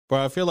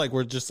Bro, I feel like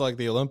we're just like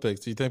the Olympics.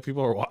 Do you think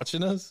people are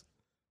watching us?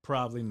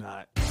 Probably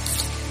not.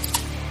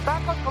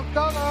 Tacos con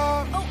todo.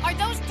 Oh, are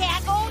those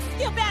tacos?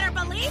 You better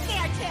believe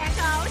they're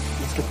tacos.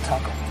 Let's get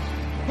tacos.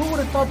 Who would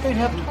have thought they'd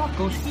have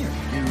tacos here?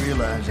 You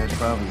realize that's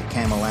probably a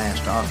Camel Ass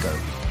taco.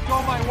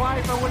 Told my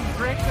wife I wouldn't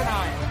drink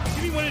tonight.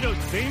 Give me one of those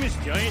famous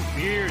giant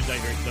beers I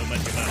heard so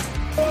much about.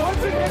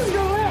 What's it in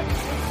your lips?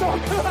 It's so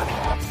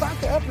good. Start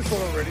the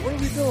episode already. What are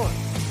we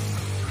doing?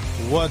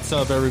 What's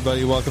up,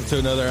 everybody? Welcome to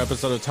another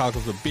episode of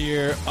Tacos with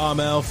Beer.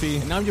 I'm Alfie.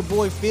 And I'm your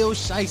boy Phil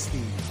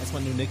Shiesty. That's my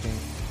new nickname.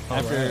 All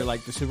After right.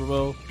 like the Super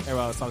Bowl,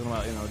 everybody was talking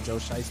about Joe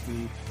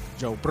Shiesty,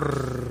 Joe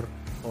Brrr,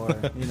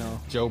 or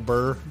Joe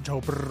Burr.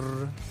 Joe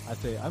Brrr. I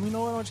say, I mean,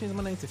 no, I want to change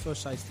my name to Phil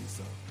Shiesty.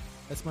 So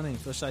that's my name,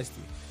 Phil Shiesty.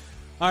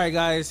 All right,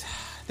 guys.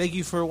 Thank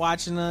you for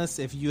watching us.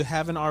 If you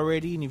haven't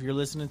already, and if you're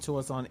listening to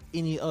us on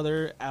any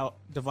other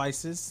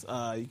devices,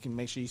 you can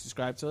make sure you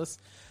subscribe to us.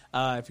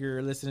 If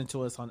you're listening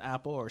to us on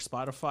Apple or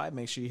Spotify,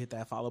 make sure you hit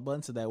that follow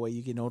button so that way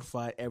you get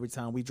notified every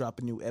time we drop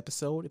a new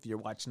episode. If you're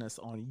watching us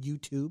on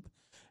YouTube,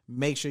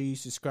 make sure you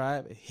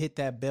subscribe, hit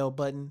that bell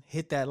button,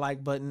 hit that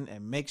like button,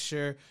 and make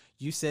sure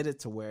you set it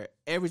to where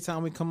every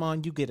time we come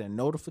on, you get a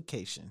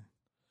notification.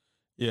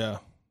 Yeah.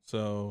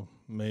 So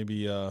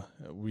maybe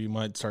we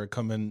might start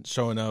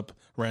showing up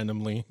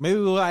randomly. Maybe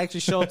we'll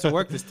actually show up to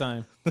work this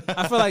time.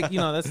 I feel like,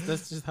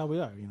 that's just how we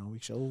are. We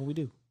show what we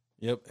do.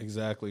 Yep,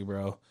 exactly,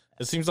 bro.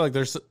 It seems like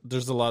there's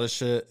a lot of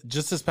shit.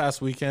 Just this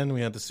past weekend,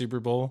 we had the Super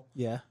Bowl.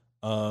 Yeah.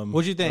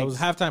 What'd you think? was-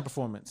 Halftime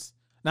performance.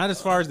 Not as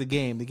far as the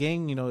game. The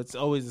game, it's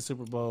always the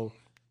Super Bowl,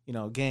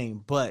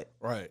 game. But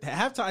Right.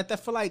 halftime, I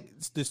feel like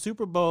the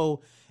Super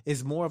Bowl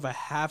is more of a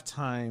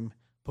halftime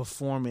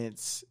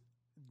performance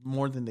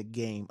more than the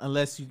game.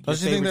 Unless you Don't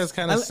you think that's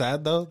kind of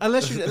sad, though?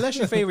 Unless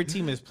your favorite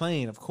team is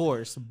playing, of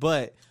course.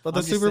 But the I'm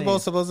just Super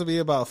Bowl's saying, supposed to be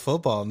about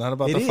football, not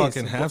about it the is.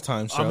 fucking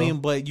halftime show. I mean,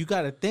 but you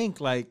got to think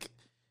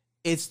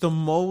it's the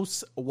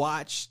most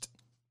watched,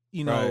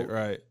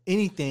 right.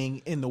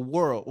 anything in the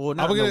world. Well,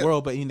 not in the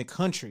world, but in the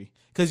country.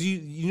 Because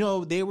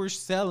they were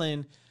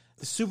selling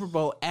the Super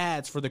Bowl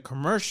ads for the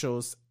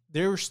commercials.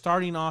 They were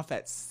starting off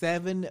at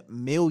 $7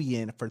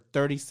 million for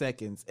 30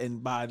 seconds,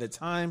 and by the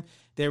time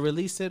they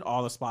released it,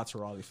 all the spots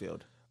were already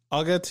filled.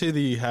 I'll get to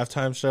the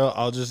halftime show.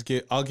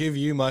 I'll give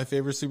you my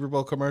favorite Super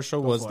Bowl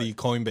commercial was the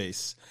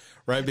Coinbase,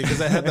 right?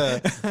 Because I had the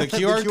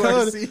QR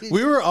code. QRC.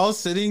 We were all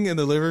sitting in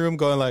the living room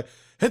going like,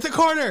 hit the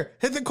corner,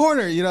 as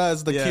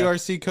the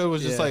QRC code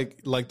was just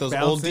like those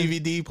old Bouncing.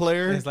 DVD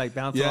players. It's like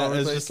bouncing all Yeah, over the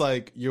it's place. just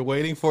like you're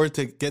waiting for it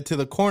to get to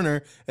the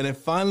corner, and then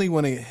finally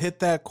when it hit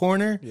that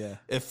corner,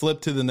 it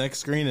flipped to the next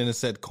screen and it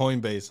said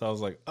Coinbase. I was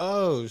like,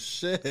 oh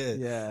shit,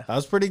 Yeah. that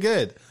was pretty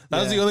good.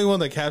 That was the only one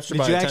that captured Did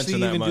my you attention actually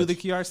that even much. do the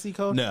QRC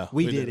code? No,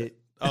 we we did didn't. it.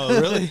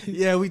 Oh, really?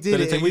 Yeah, we did Did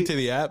it. it take And you to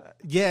the app?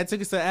 Yeah, it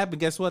took us to the app, and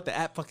guess what? The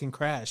app fucking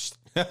crashed.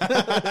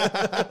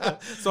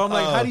 So I'm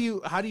like,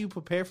 how do you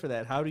prepare for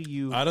that? How do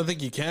you? I don't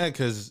think you can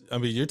because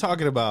you're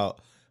talking about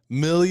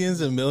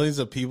millions and millions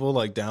of people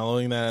like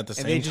downloading that at the And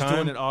same they just time.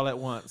 doing it all at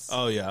once.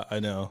 Oh yeah, I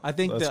know. I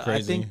think That's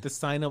crazy. the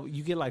sign up,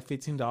 you get like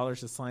 $15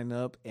 to sign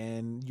up,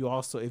 and you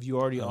also, if you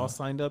already all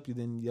signed up,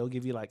 then they'll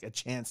give you like a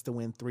chance to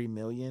win $3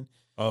 million.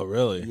 Oh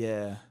really?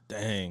 Yeah,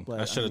 Dang,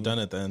 But, I should have done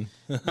it then.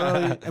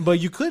 but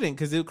you couldn't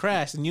because it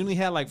crashed, and you only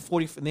had like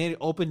 40. And they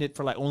opened it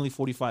for like only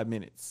 45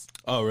 minutes.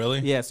 Oh really?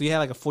 Yeah, so you had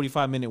like a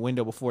 45-minute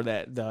window before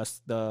that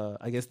the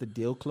I guess the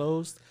deal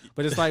closed.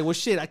 But it's like, well,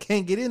 shit, I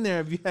can't get in there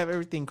if you have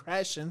everything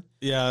crashing.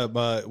 Yeah,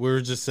 but we were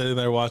just sitting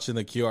there watching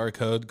the QR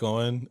code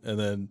going, and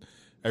then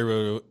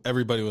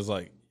everybody was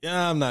like,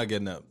 "Yeah, I'm not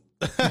getting up.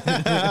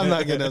 I'm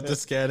not getting up to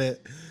scan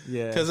it."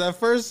 Yeah, Because at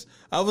first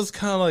I was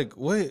kind of like,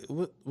 "Wait,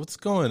 what's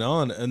going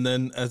on?" And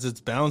then as it's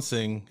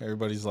bouncing,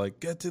 everybody's like,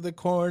 "Get to the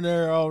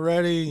corner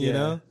already!" You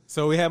know?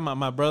 So we had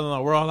my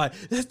brother-in-law. We're all like,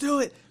 "Let's do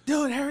it,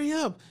 hurry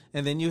up!"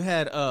 And then you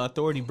had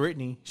Authority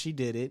Brittany. She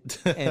did it,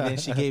 and then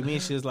she gave me.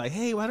 She was like,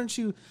 "Hey, why don't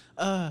you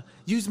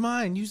use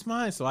mine? Use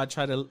mine." So I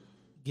tried to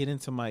get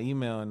into my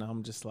email, and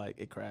I'm just like,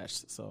 it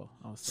crashed. So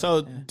I was So,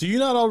 like, do you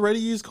not already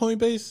use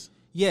Coinbase?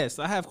 yes,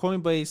 I have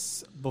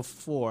Coinbase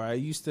before.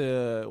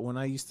 When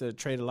I used to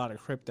trade a lot of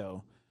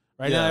crypto.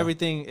 Right now, Yeah.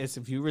 everything is,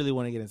 if you really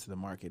want to get into the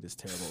market, it's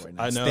terrible right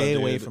now. I know, Stay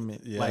away dude. from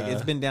it. Yeah. Like,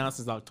 it's been down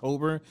since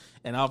October,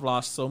 and I've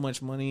lost so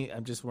much money.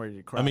 I'm just ready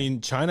to cry. I mean,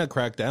 China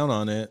cracked down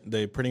on it.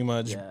 They pretty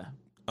much yeah.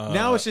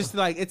 Now it's just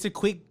like, it's a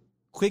quick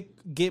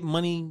get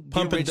money,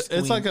 Pump get and rich d-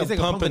 it's scheme. like a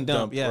pump and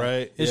dump, yeah.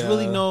 right? There's Yeah.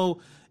 really no.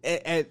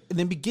 In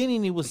the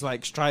beginning, it was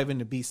like striving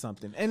to be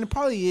something, and it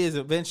probably is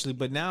eventually.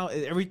 But now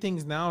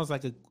everything's is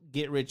like a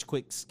get rich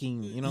quick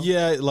scheme.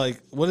 Yeah,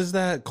 like what is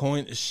that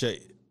coin?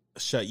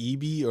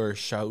 Shaibi or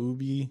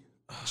Shaubi?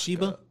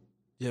 Shiba.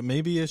 Yeah,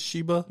 maybe it's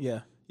Shiba. Yeah.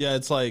 Yeah,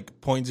 it's like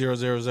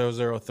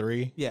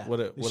 0.00003. Yeah, the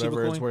whatever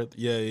Shiba it's coin? worth.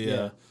 Yeah.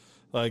 Yeah.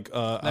 Like,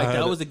 Like, I had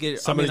that was a good.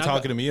 somebody I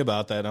talking to me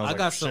about that. And I was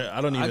like, shit, I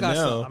don't even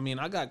know.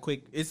 I got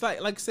quick. It's like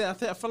I said,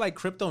 I feel like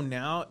crypto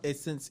now.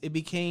 Since it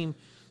became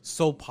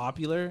so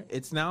popular,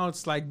 it's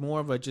like more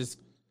of a just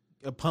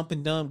a pump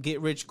and dump, get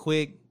rich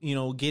quick.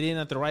 Get in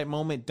at the right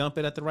moment, dump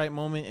it at the right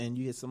moment, and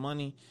you get some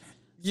money.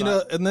 You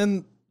know, and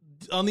then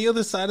on the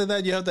other side of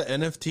that, you have the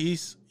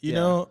NFTs. You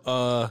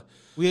know,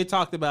 we had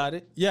talked about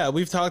it. yeah,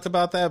 we've talked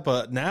about that,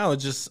 but now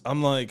it's just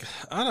I'm like,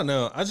 I don't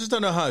know. I just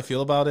don't know how I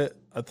feel about it.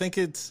 I think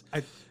it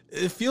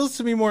feels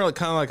to me more like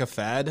kind of like a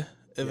fad,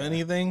 if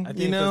anything. I think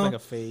you it know, feels like a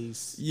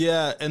phase.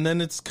 yeah, and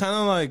then it's kind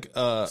of like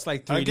It's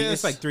like 3D. I guess,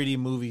 It's like 3D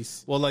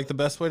movies. well, like the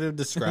best way to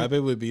describe it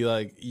would be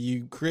like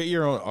you create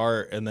your own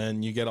art and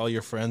then you get all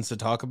your friends to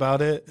talk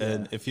about it.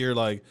 And if you're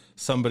like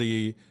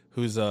somebody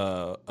who's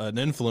an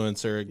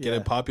influencer, get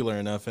it popular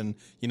enough and,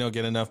 you know,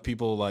 get enough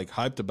people like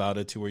hyped about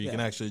it to where you can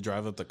actually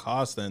drive up the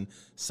cost and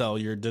sell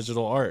your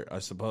digital art, I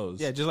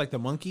suppose. Yeah, just like the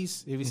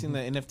monkeys. Have you seen the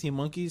NFT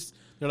monkeys?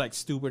 They're like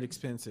stupid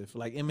expensive.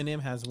 Like Eminem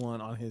has one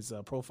on his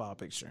profile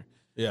picture.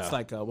 Yeah. It's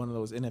like one of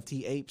those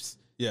NFT apes.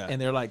 Yeah.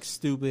 And they're like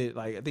stupid.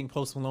 Like I think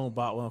Post Malone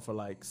bought one for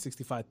like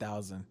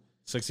 65,000.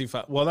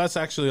 65. Well, that's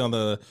actually on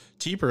the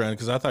cheaper end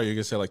because I thought you were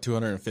gonna say like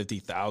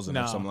 250,000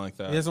 or something like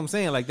that. That's what I'm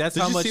saying. Like that's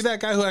Did how you much. see that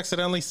guy who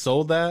accidentally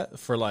sold that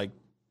for like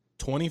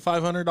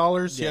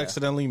 $2,500? He Yeah.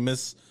 accidentally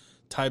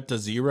mistyped a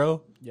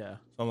zero. Yeah.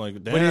 I'm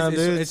like, damn, But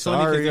dude, it's funny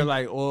because sorry. they're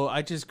like, "Oh,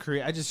 I just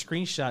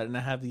screenshot and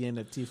I have the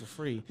NFT for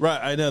free." Right,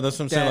 I know. That's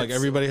what I'm saying. Like That's-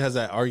 everybody has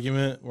that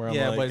argument where I'm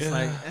Yeah, like, but it's "Yeah,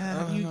 like I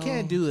don't you know."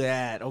 can't do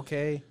that,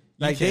 okay?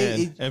 You Like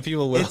can, and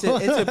people will. It's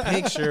a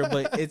picture,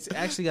 but it's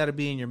actually got to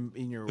be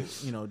in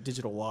your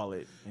digital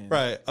wallet. And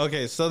Right.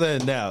 Okay. So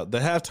then now the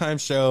halftime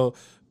show,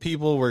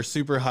 people were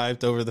super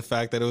hyped over the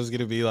fact that it was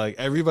going to be like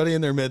everybody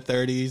in their mid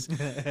 30s.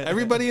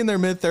 Everybody in their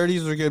mid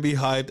 30s were going to be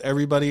hyped.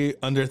 Everybody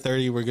under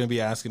 30 were going to be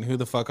asking who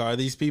the fuck are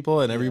these people,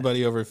 and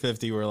everybody over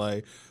 50 were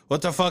like,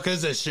 what the fuck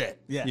is this shit?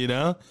 Yeah. You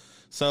know.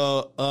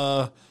 So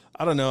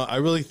I don't know. I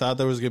really thought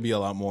there was going to be a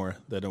lot more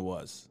than it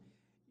was.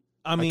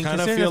 I mean, kinda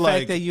considering feel the fact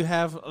like- that you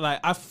have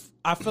like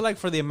I feel like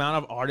for the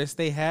amount of artists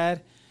they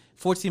had,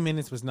 14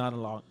 minutes was not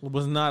long.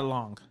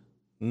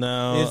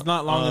 No, It's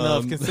not long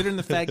enough, considering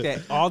the fact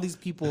that all these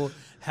people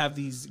have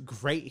these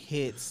great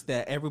hits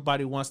that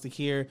everybody wants to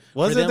hear.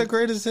 Was For it them- the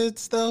greatest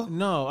hits though?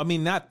 No, I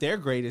mean not their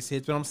greatest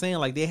hits, but I'm saying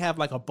like they have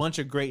like a bunch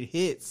of great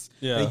hits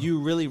that you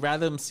really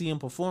rather them see them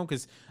perform.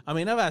 Because I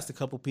mean I've asked a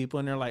couple people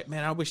and they're like,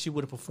 man, I wish you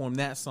would have performed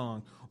that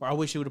song, or I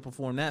wish you would have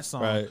performed that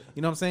song. Right.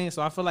 You know what I'm saying?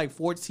 So I feel like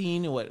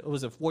 14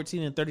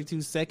 and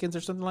 32 seconds or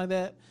something like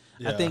that.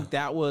 I Yeah. think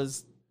that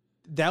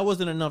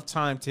wasn't enough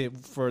time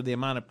for the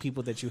amount of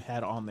people that you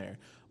had on there.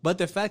 But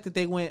the fact that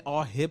they went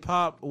all hip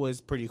hop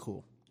was pretty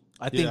cool.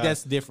 I think Yeah.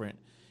 that's different.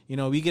 You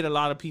know, we get a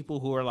lot of people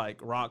who are like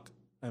rock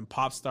and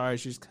pop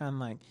stars, just kind of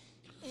like,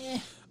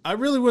 I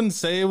really wouldn't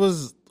say it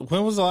was.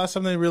 When was the last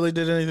time they really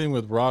did anything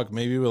with rock?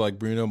 Maybe with like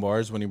Bruno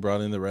Mars when he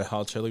brought in the Red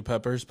Hot Chili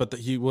Peppers, but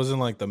he wasn't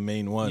like the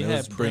main one. You It had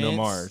was Bruno Prince.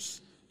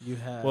 Mars. you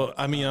have. Well,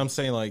 I mean, I'm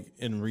saying like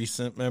in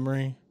recent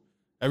memory,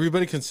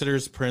 everybody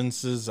considers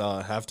Prince's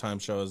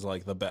halftime show as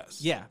like the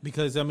best. yeah,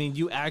 because I mean,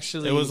 you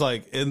actually It was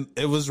like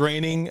it was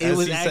raining. it as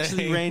was he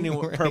actually sang. raining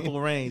with Purple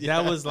Rain.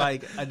 Yeah. That was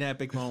like an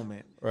epic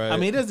moment. Right. I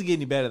mean, it doesn't get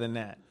any better than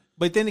that.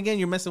 But then again,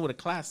 you're messing with a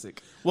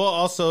classic. Well,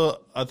 also,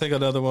 I think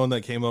another one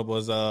that came up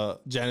was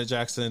Janet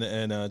Jackson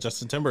and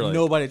Justin Timberlake.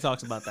 Nobody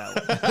talks about that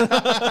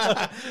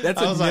one. That's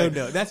I a was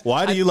no-no. like, That's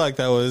why do you like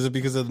that one? Is it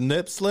because of the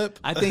nip slip?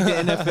 I think the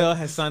NFL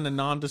has signed a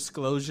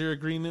non-disclosure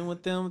agreement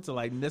with them to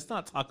like let's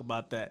not talk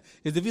about that,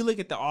 because if you look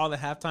at all the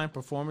halftime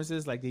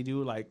performances, like they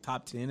do like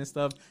top 10 and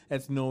stuff,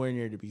 that's nowhere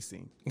near to be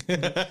seen.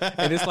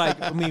 And it's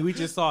like, I mean, we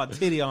just saw a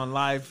titty on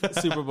live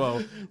Super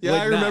Bowl. Yeah,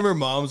 I Would not- remember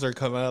moms are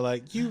coming out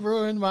like, you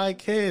ruined my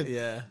kid.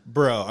 Yeah.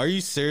 Bro, are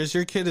you serious?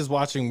 Your kid is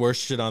watching worse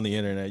shit on the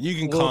internet. You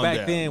can Well, calm back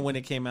down. then when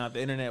it came out,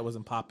 the internet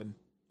wasn't popping.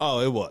 Oh,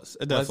 it was.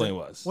 It definitely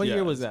Was it? was. What Yeah.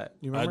 year was that?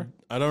 You remember?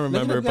 I don't Look it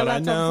remember, up, you got but a I laptop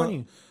in front of know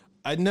you.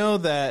 I know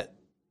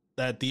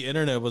that the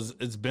internet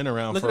it's been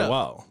around Look for it a up.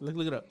 while.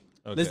 Look it up.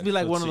 Okay, Let's be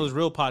like let's one of see. those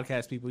real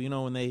podcast people. You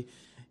know when they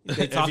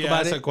If talk you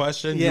about ask it. a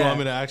question, you want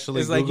me to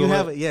actually It's like Google you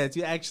have it? it. Yeah,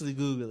 you actually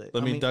Google it.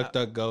 Let I me mean, duck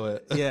go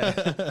it.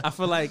 Yeah, I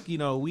feel like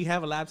we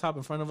have a laptop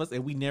in front of us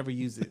and we never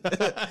use it.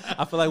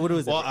 I feel like what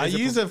is it? Well, I Is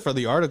use it for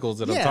the articles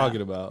that I'm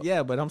talking about.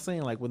 Yeah, but I'm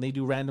saying like when they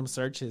do random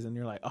searches and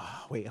you're like,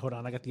 oh wait, hold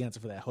on, I got the answer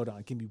for that. Hold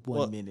on, give me one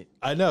Well, minute.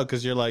 I know,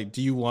 because you're like,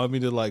 do you want me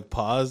to like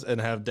pause and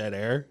have dead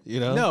air? You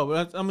know? No,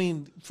 but I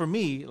mean, for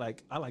me,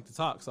 like I like to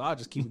talk, so I'll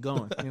just keep it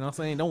going. You know what I'm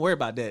saying? Don't worry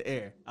about dead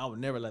air. I would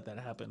never let that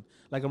happen.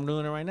 Like I'm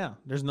doing it right now.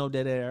 There's no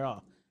dead air at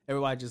all.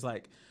 Everybody just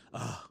like,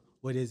 oh,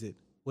 what is it?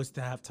 What's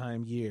the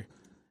halftime year?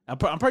 I'm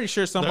pretty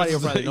sure somebody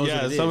That's- probably knows yeah,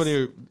 what it is.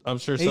 somebody. I'm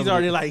sure He's somebody.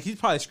 already like, he's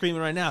probably screaming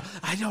right now.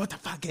 I know what the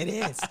fuck it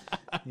is,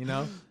 you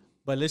know.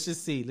 But let's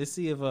just see. Let's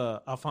see if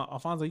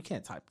Alfonso, you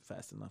can't type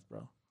fast enough,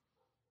 bro.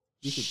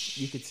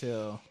 You could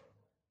tell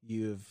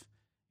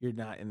you're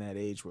not in that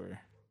age where.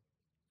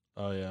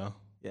 Oh yeah.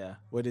 Yeah.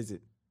 What is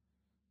it?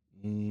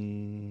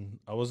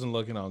 I wasn't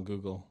looking on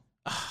Google.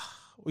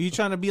 Were you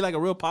trying to be like a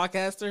real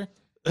podcaster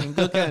and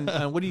look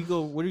at what are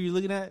you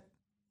looking at?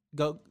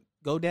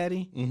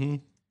 GoDaddy? Mm-hmm.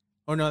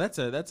 Oh no, that's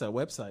a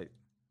website.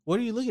 What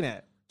are you looking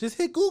at? Just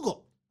hit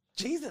Google.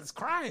 Jesus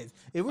Christ!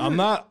 I'm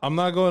not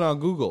going on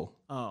Google.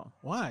 Oh,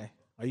 why?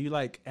 Are you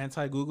like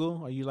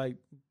anti-Google? Are you like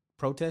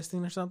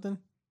protesting or something?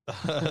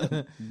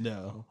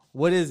 No.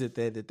 What is it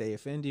that they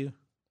offend you?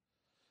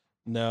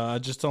 No, I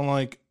just don't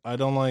like. I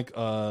don't like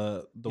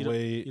the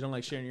way. You don't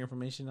like sharing your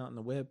information out in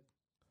the web.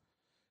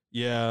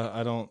 Yeah,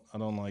 I don't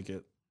like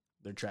it.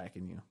 They're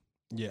tracking you.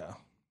 Yeah,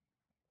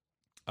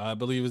 I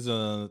believe it's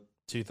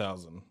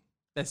 2000.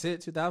 That's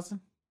it. 2000.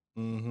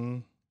 Mm-hmm.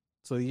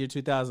 So the year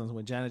 2000 is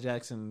when Janet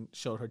Jackson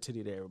showed her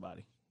titty to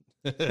everybody.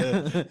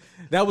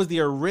 That was the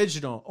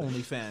original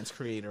OnlyFans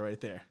creator right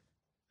there,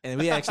 and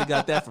we actually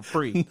got that for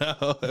free.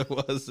 No, it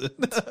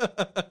wasn't.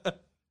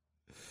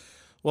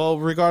 Well,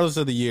 regardless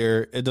of the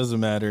year, it doesn't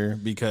matter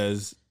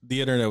because the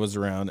internet was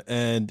around,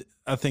 and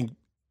I think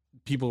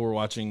people were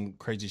watching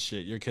crazy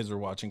shit. Your kids were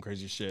watching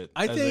crazy shit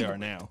as they are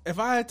now. If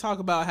I talk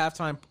about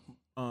halftime,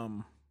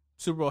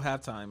 Super Bowl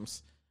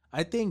halftimes,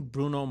 I think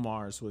Bruno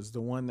Mars was the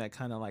one that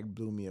kind of like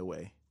blew me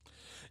away.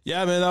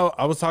 Yeah, man,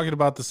 I was talking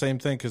about the same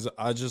thing because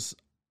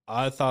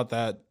I thought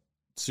that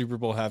Super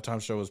Bowl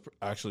halftime show was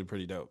actually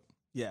pretty dope.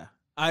 Yeah.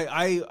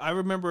 I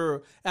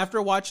remember after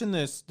watching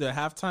the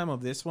halftime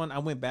of this one, I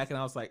went back and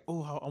I was like,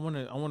 oh, I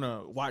want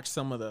to watch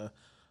some of the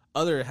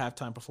other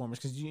halftime performers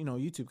because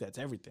YouTube gets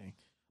everything.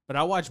 But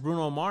I watched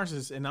Bruno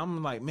Mars's and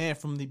I'm like, man,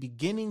 from the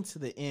beginning to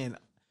the end.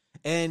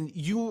 And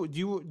you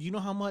know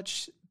how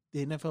much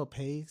the NFL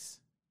pays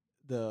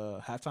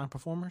the halftime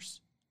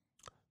performers?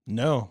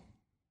 No,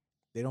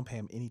 they don't pay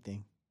them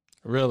anything.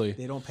 Really?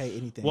 They don't pay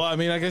anything. Well, I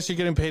mean, I guess you're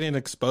getting paid in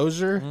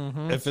exposure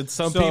if it's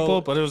some people,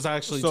 but it was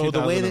actually so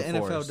the way the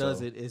 2004, NFL does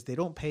it is they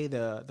don't pay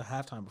the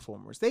halftime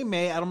performers. They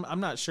may,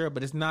 I'm not sure,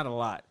 but it's not a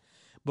lot.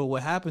 But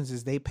what happens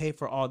is they pay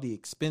for all the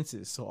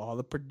expenses, so all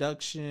the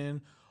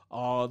production,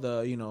 all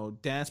the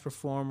dance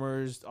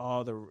performers,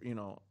 all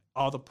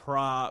the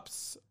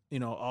props,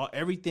 all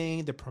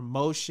everything, the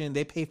promotion.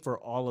 They pay for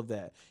all of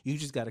that. You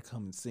just got to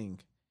come and sing,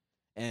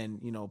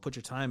 and put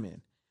your time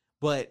in.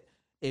 But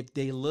if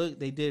they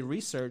did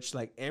research,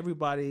 like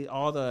everybody,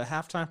 all the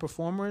halftime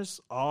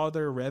performers, all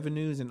their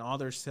revenues and all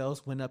their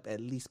sales went up at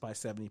least by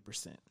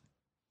 70%.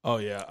 Oh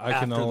yeah, I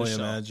can only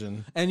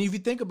imagine. And if you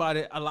think about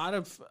it,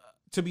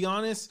 to be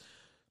honest,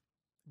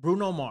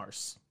 Bruno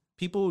Mars,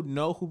 people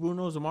know who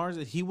Bruno Mars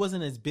is. He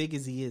wasn't as big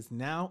as he is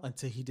now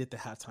until he did the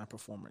halftime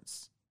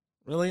performance.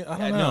 Really? I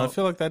don't know. No. I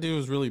feel like that dude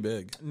was really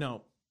big.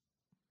 No.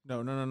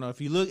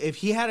 If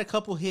he had a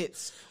couple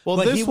hits, well,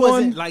 but this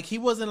he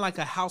wasn't like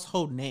a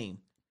household name.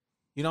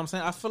 You know what I'm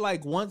saying? I feel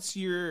like once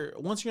you're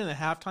in the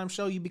halftime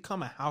show, you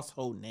become a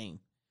household name.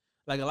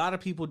 Like a lot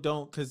of people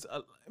don't, because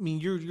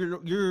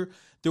you're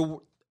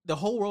the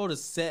whole world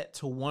is set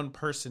to one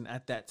person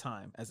at that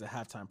time as a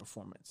halftime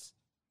performance.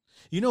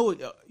 You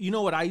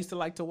know what I used to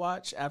like to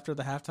watch after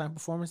the halftime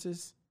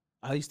performances?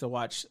 I used to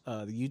watch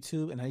the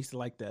YouTube, and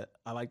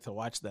I like to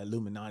watch the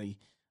Illuminati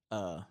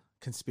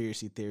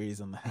conspiracy theories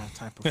on the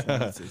halftime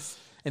performances.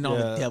 And all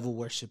the devil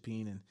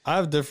worshiping, and I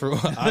have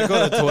different. I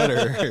go to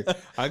Twitter.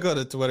 I go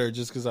to Twitter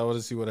just because I want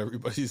to see what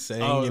everybody's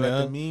saying. Oh, you like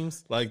know, the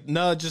memes. Like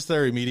no, just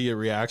their immediate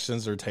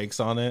reactions or takes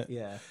on it.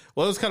 Yeah.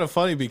 Well, it was kind of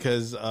funny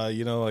because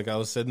like I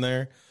was sitting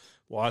there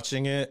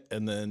watching it,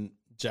 and then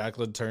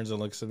Jacqueline turns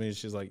and looks at me, and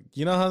she's like,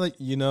 "You know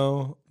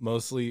how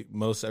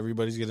most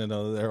everybody's gonna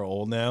know that they're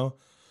old now,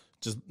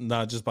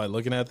 not just by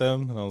looking at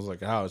them." And I was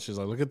like, "How?" She's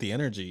like, "Look at the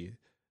energy;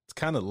 it's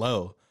kind of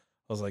low."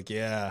 I was like,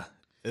 "Yeah,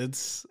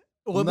 it's."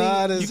 Well,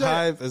 not as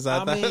hype as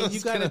I thought.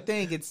 You got to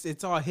think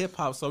it's all hip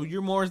hop, so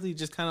you're mostly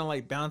just kind of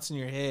like bouncing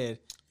your head.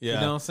 Yeah, you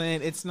know what I'm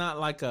saying? It's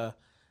not like a.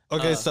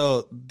 Okay,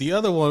 so the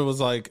other one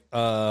was like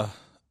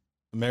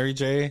Mary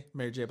J.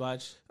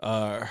 Blige.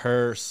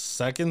 Her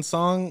second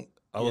song,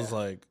 I was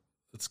like,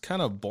 it's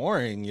kind of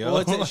boring, yo.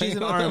 Well, she's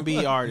an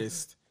R&B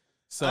artist,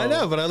 so I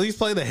know, but at least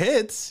play the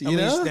hits. You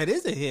know, that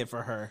is a hit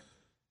for her.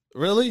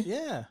 Really?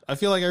 Yeah. I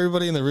feel like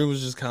everybody in the room was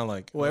just kind of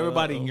like... Well,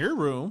 everybody in your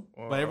room,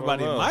 but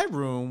everybody in my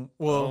room...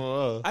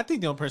 Well, I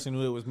think the only person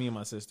who knew it was me and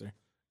my sister.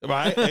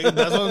 Right? That's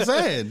what I'm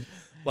saying.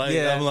 Like,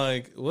 yeah. I'm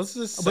like, what's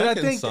this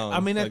second song?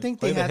 I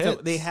think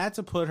they had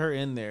to put her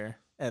in there,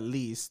 at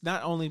least.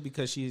 Not only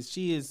because she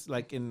is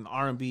like in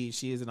R&B,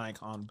 she is an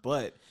icon,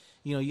 but...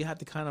 you have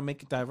to kind of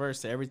make it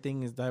diverse.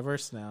 Everything is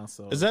diverse now.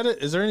 So is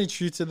there any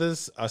truth to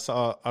this? I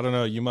don't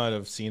know, you might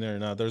have seen it or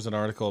not. There's an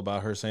article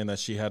about her saying that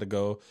she had to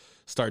go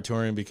start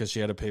touring because she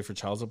had to pay for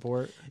child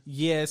support.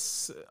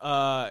 Yes.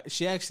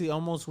 She actually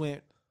almost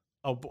went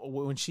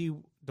when she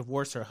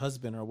divorced her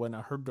husband or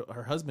whatnot.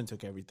 Her husband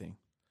took everything.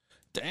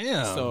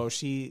 Damn. So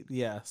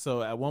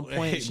so at one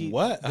point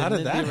what? How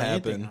did that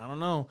happen? I don't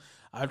know.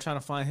 I'm trying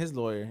to find his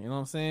lawyer. You know what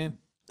I'm saying?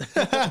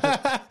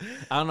 I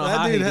don't know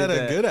that dude had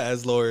a good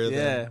ass lawyer.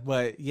 Yeah,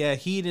 but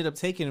he ended up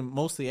taking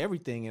mostly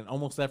everything and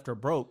almost left her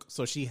broke.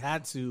 So she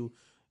had to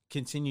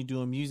continue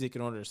doing music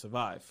in order to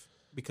survive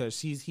because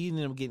he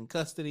ended up getting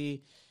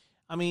custody.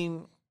 I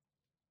mean,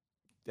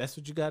 that's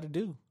what you got to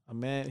do.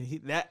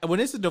 When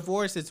it's a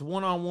divorce, it's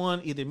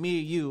 1-on-1, either me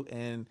or you,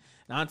 and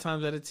 9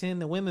 times out of 10,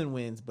 the women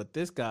wins. But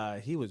this guy,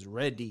 he was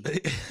ready.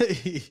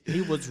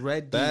 He was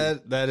ready.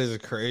 That is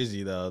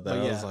crazy though.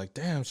 I was like,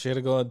 damn, she had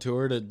to go on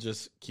tour to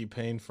just keep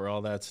paying for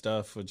all that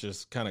stuff, which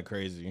is kind of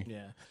crazy.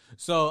 Yeah.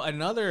 So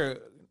another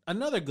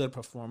good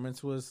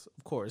performance was,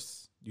 of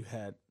course, you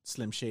had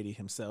Slim Shady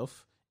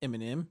himself,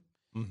 Eminem.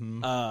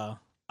 Mm-hmm.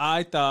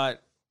 I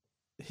thought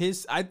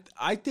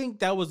I think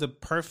that was a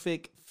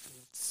perfect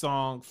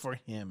song for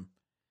him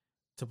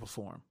to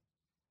perform.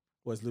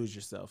 Was Lose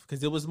Yourself,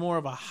 because it was more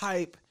of a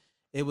hype.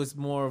 It was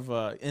more of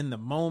a in the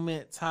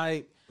moment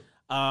type.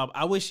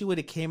 I wish he would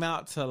have came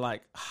out to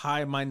like,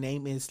 "Hi, my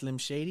name is Slim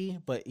Shady,"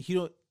 but he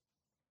don't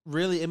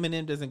really.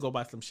 Eminem doesn't go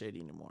by Slim Shady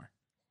anymore.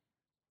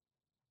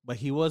 But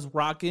he was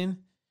rocking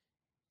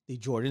the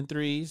Jordan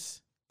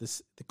 3s.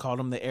 They called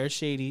them the Air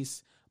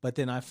Shadies. But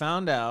then I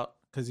found out,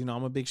 because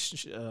I'm a big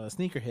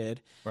sneakerhead,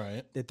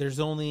 Right. that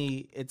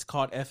it's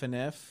called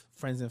F&F,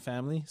 Friends and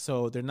Family.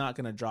 So they're not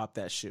gonna drop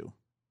that shoe.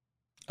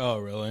 Oh,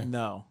 really?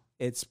 No,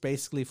 it's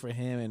basically for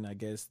him, and I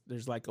guess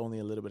there's like only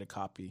a little bit of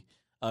copy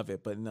of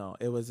it, but no,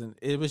 it wasn't.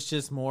 It was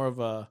just more of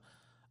a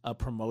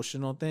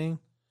promotional thing.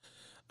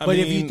 But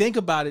if you think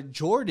about it,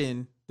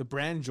 Jordan, the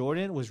brand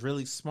Jordan, was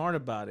really smart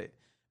about it,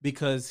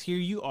 because here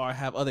you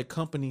have other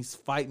companies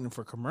fighting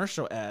for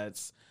commercial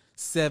ads,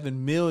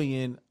 7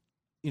 million,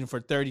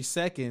 for 30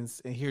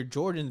 seconds, and here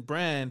Jordan's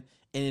brand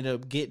ended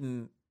up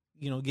getting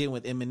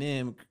with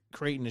Eminem,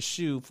 creating a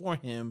shoe for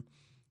him,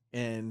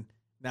 and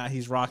now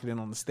he's rocking it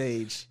on the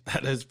stage.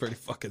 That is pretty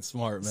fucking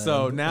smart, man.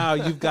 So now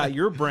you've got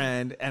your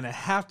brand and a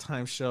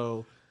halftime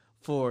show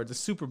for the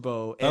Super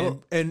Bowl,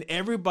 and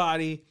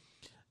everybody.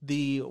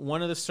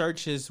 One of the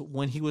searches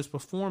when he was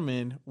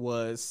performing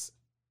was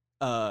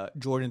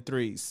Jordan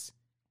 3s.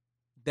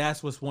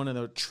 That was one of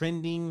the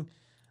trending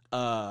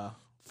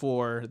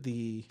for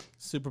the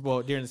Super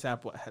Bowl during the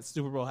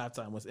Super Bowl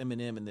halftime was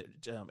Eminem and the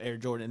Air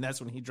Jordan. And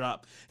that's when he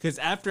dropped, because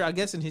after, I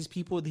guess, in his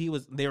people,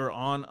 they were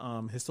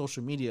on his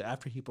social media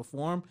after he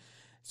performed.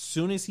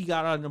 Soon as he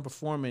got out and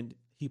performing,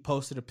 he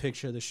posted a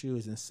picture of the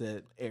shoes and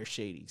said Air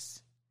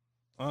Shadies.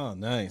 Oh,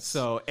 nice.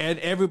 So, and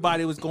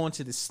everybody was going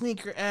to the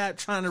sneaker app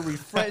trying to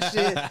refresh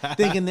it,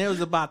 thinking they was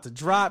about to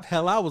drop.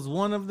 Hell, I was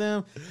one of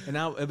them.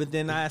 But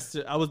then I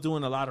was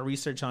doing a lot of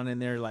research on it,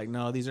 and they're like,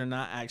 no, these are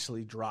not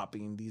actually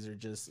dropping.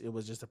 It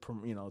was just a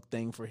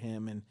thing for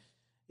him. And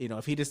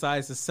if he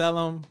decides to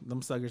sell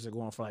them suckers are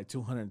going for like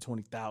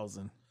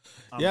 $220,000.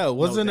 Yeah,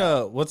 wasn't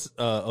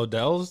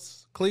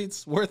Odell's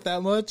cleats worth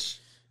that much?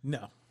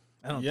 No.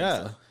 I don't think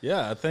so.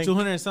 Yeah, I think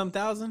 200 and some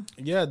thousand.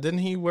 Yeah,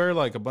 didn't he wear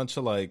like a bunch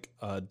of like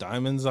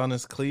diamonds on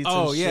his cleats?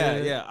 Oh and yeah,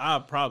 shit? yeah. I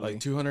probably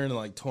like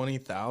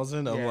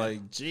 220,000. I'm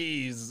like,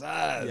 Jesus,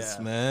 Yeah.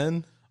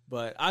 man.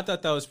 But I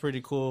thought that was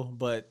pretty cool.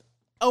 But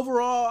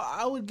overall,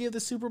 I would give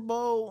the Super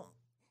Bowl.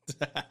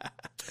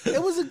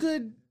 It was a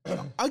good.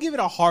 I'll give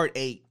it a hard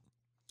 8.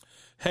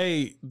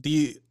 Hey,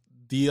 the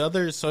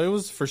other, so it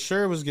was for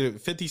sure it was gonna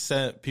 50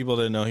 Cent. People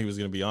didn't know he was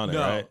gonna be on it,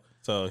 right?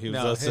 So he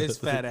was his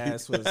fat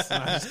ass was.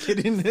 I'm just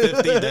kidding.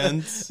 50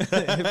 dents.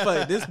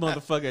 But this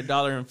motherfucker,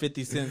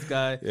 $1.50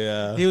 guy.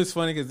 Yeah, he was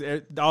funny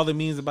because all the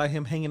memes about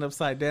him hanging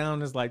upside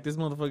down is like this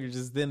motherfucker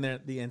just been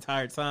there the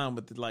entire time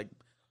with like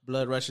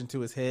blood rushing to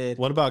his head.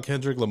 What about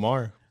Kendrick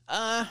Lamar?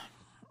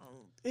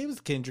 It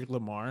was Kendrick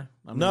Lamar.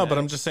 But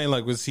I'm just saying,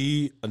 like, was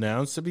he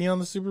announced to be on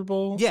the Super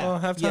Bowl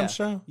halftime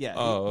show? Yeah.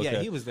 Oh, okay.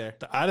 Yeah, he was there.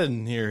 I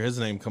didn't hear his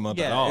name come up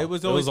at all. It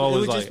was always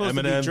like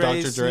Eminem,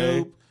 Dre, Dr. Dre,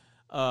 Snoop,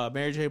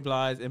 Mary J.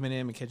 Blige,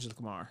 Eminem, and Kendrick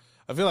Lamar.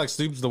 I feel like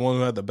Snoop's the one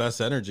who had the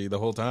best energy the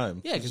whole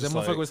time. Yeah, because that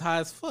motherfucker was high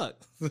as fuck.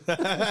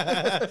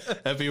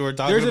 If you were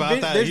talking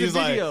about that, he was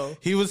like,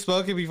 he was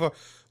smoking before.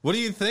 What do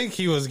you think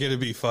he was going to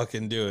be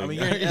fucking doing? I mean,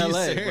 you're in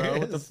LA, bro.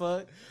 What the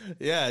fuck?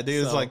 Yeah,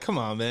 dude. It's like, come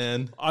on,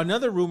 man.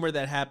 Another rumor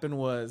that happened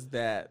was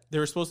that they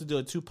were supposed to do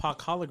a Tupac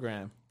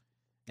hologram.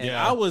 And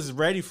Yeah. I was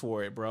ready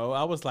for it, bro.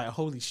 I was like,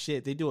 holy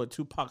shit, they do a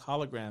Tupac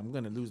hologram. I'm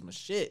going to lose my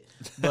shit.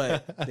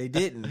 But they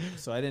didn't.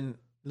 So I didn't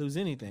lose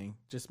anything,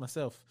 just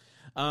myself.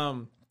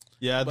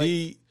 Yeah,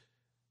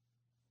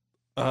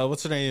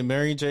 what's her name?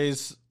 Mary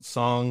J's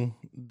song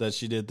that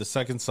she did, the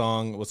second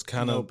song was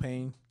kind No of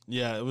pain.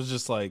 Yeah, it was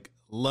just like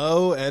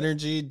low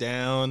energy,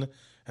 down,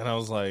 and I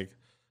was like,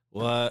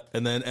 what?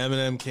 And then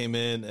Eminem came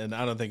in, and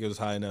I don't think it was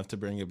high enough to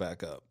bring it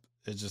back up.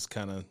 It just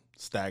kind of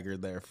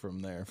staggered there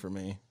from there for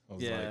me. I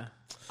was like,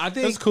 I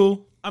think that's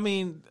cool. I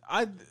mean,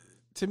 I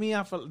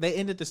feel they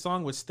ended the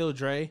song with Still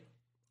Dre.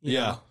 you Yeah.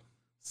 know?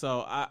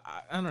 So I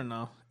don't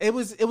know. It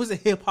was a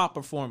hip hop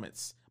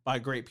performance by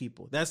great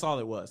people. That's all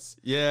it was.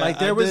 Yeah, like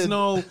there I was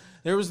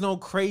no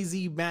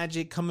crazy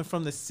magic coming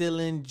from the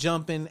ceiling,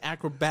 jumping,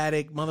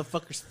 acrobatic,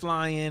 motherfuckers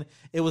flying.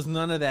 It was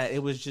none of that.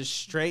 It was just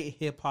straight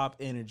hip hop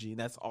energy.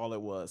 That's all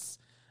it was.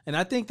 And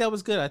I think that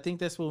was good. I think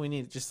that's what we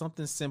needed. Just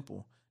something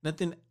simple.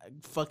 Nothing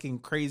fucking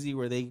crazy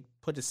where they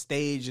put a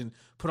stage and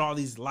put all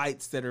these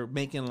lights that are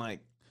making like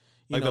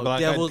the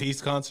Black Eyed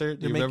Peas concert.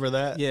 Do you remember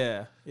that?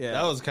 Yeah, yeah.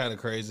 That was kind of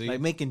crazy.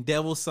 Like making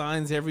devil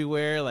signs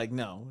everywhere. Like,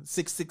 no.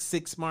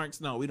 666 marks.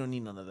 No, we don't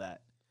need none of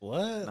that. What?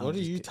 No, What are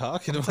just you kidding.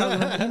 talking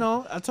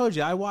about? I told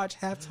you, I watch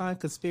halftime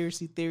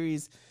conspiracy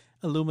theories,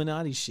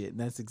 Illuminati shit, and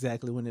that's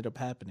exactly what ended up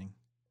happening.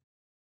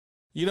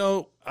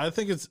 I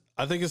think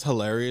it's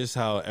hilarious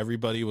how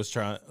everybody was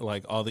trying,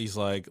 like all these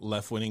like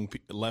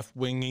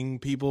left-winging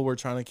people were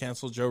trying to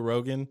cancel Joe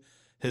Rogan.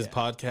 His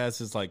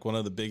podcast is like one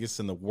of the biggest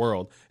in the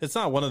world. It's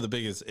not one of the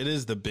biggest. It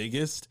is the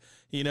biggest,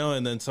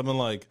 and then someone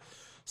like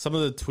some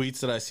of the tweets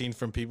that I seen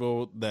from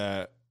people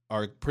that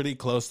are pretty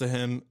close to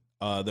him,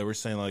 they were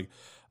saying like,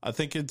 I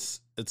think it's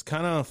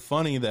kind of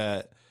funny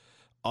that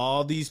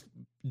all these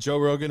Joe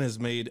Rogan has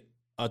made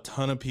a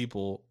ton of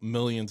people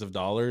millions of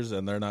dollars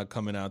and they're not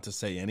coming out to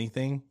say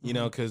anything, you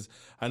know, because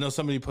I know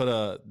somebody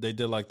they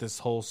did like this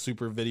whole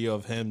super video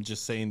of him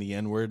just saying the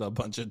N-word a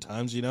bunch of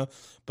times, you know,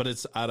 but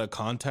it's out of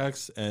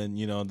context and,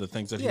 you know, the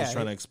things that he was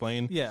trying to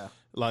explain. Yeah.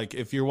 Like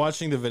if you're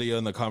watching the video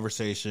and the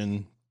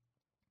conversation,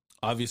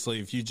 obviously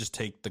if you just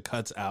take the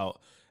cuts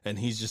out and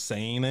he's just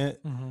saying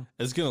it,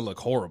 it's going to look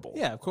horrible.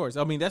 Yeah, of course.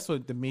 I mean, that's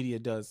what the media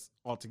does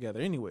altogether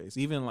anyways.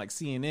 Even like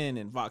CNN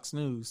and Fox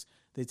News,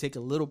 they take a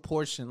little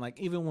portion. Like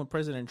even when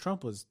President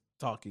Trump was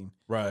talking,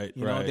 Right,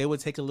 you know, they would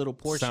take a little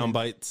portion. Sound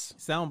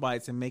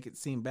bites. And make it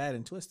seem bad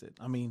and twisted.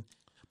 I mean,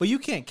 but you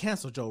can't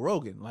cancel Joe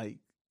Rogan. Like,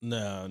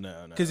 No.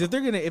 because if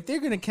they're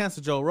gonna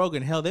cancel Joe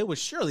Rogan, hell, they would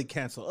surely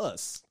cancel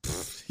us.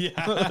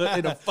 Yeah.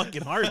 In a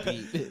fucking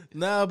heartbeat.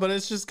 No, but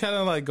it's just kind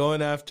of like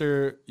going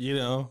after, you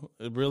know,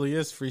 it really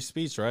is free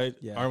speech, right?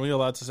 Yeah. Aren't we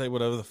allowed to say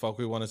whatever the fuck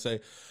we want to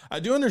say? I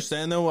do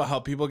understand, though, how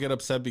people get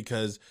upset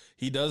because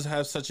he does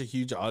have such a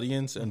huge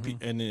audience. And,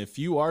 and if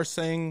you are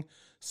saying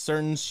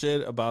certain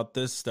shit about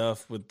this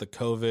stuff with the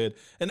COVID,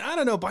 and I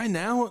don't know, by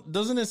now,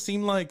 doesn't it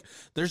seem like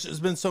there's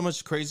just been so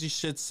much crazy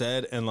shit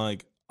said and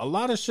like, a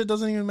lot of shit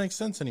doesn't even make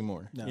sense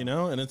anymore, you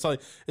know? And it's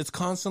like, it's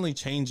constantly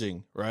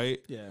changing, right?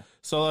 Yeah.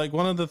 So like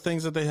one of the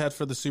things that they had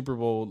for the Super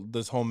Bowl,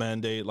 this whole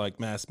mandate, like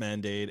mask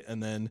mandate.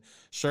 And then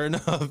sure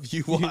enough,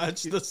 you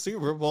watch the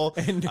Super Bowl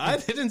and I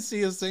didn't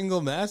see a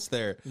single mask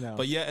there. No.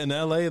 But yet in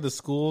LA, the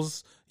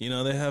schools, you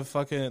know, they have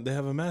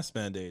a mask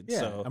mandate. Yeah.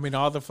 So, I mean,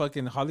 all the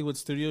fucking Hollywood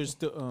studios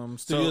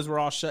were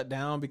all shut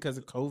down because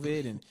of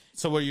COVID. And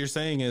so what you're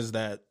saying is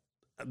that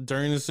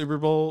during the Super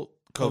Bowl,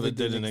 COVID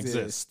didn't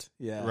exist.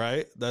 Yeah.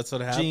 Right? That's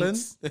what happened.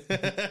 Jinx.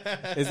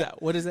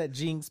 What is that?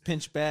 Jinx,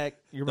 pinch back.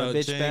 You're my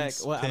bitch Jinx,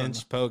 back. Well, I don't pinch,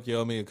 know. poke, you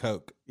owe me a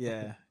Coke.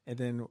 Yeah. And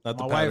then Not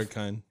the my powdered wife,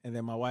 kind. and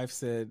then my wife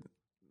said,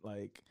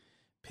 like,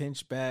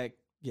 pinch back,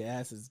 your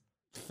ass is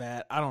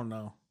fat. I don't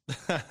know.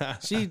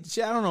 She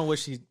I don't know what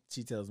she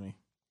tells me.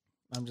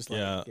 I'm just like,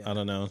 yeah, I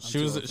don't know. She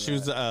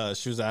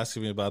was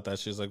asking me about that.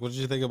 She was like, "What did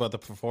you think about the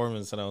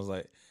performance?" And I was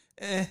like,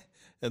 "Eh."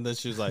 And then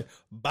she was like,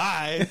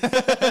 "Bye,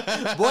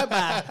 boy,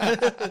 bye."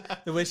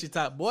 The way she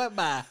talked, boy,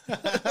 bye.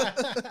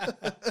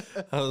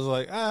 I was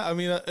like, I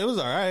mean, it was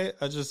all right.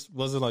 I just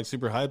wasn't like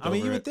super hyped. I mean,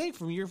 over you would it. think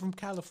you're from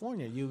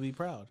California, you would be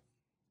proud.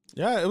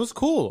 Yeah, it was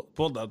cool.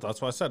 Well,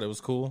 that's why I said it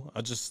was cool.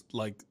 I just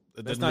like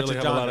it That's didn't not really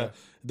your have genre.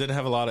 didn't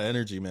have a lot of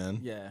energy, man.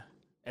 Yeah,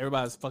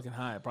 everybody's fucking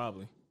high,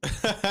 probably.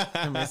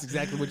 I mean, that's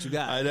exactly what you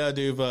got. I know,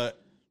 dude, but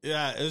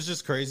yeah, it was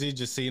just crazy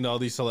just seeing all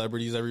these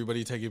celebrities,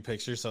 everybody taking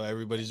pictures. So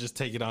everybody's just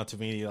taking on to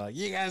me like,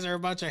 you guys are a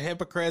bunch of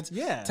hypocrites.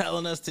 Yeah.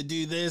 Telling us to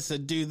do this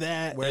and do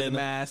that. Wear the and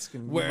mask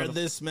and wear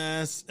this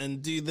mask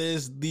and do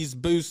this, these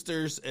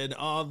boosters and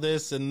all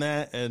this and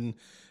that. And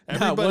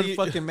Not everybody,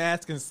 one fucking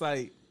mask in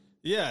sight.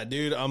 yeah,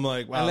 dude, I'm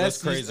like, wow, Unless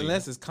that's crazy.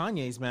 Unless it's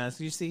Kanye's mask.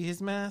 You see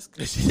his mask?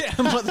 Yeah.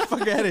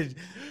 Motherfucker had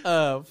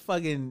a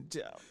fucking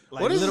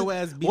like What is little it-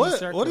 ass beating what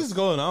circles. is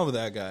going on with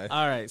that guy?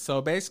 All right,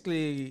 so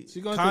basically, he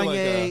going through, Kanye like,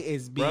 a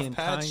is rough being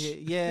patch?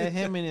 Kanye. Yeah,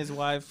 him and his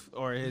wife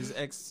or his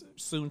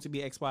soon to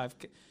be ex wife,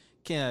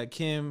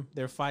 Kim.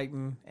 They're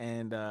fighting,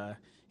 and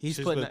he's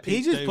She's putting. with Pete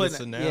He's just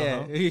Davidson putting. now, Yeah,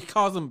 huh? he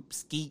calls him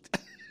Skeet.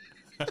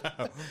 He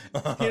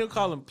don't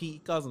call him Pete. He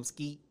calls him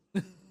Skeet.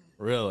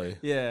 Really?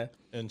 Yeah.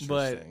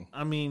 Interesting. But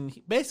I mean,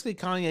 basically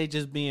Kanye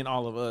just being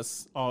all of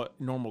us, all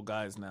normal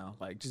guys now,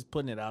 like just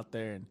putting it out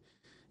there and,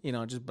 you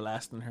know, just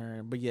blasting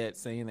her, but yet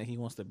saying that he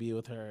wants to be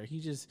with her.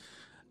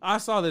 I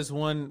saw this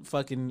one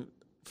fucking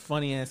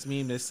funny ass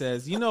meme that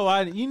says,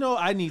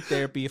 I need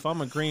therapy if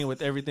I'm agreeing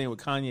with everything what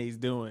Kanye's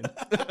doing.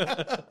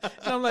 And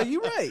I'm like,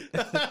 you're right.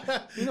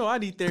 I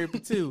need therapy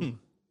too.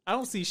 I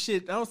don't see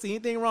shit. I don't see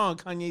anything wrong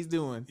Kanye's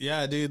doing.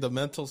 Yeah, dude, the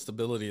mental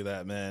stability of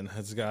that man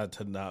has got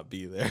to not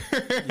be there.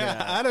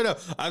 Yeah. I don't know.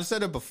 I've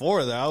said it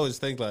before that I always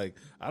think like,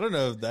 I don't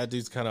know if that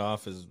dude's kind of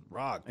off his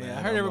rock, man. Yeah,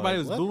 I heard I'm everybody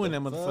like, was what booing the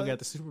that motherfucker fuck? at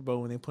the Super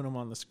Bowl when they put him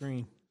on the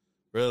screen.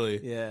 Really?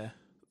 Yeah.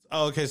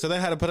 Oh, okay, so they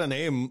had to put a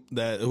name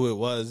who it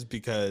was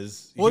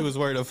because Well- he was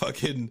wearing a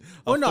fucking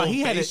Well, no, full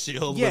he had a face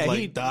shield yeah, with like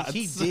he, dots.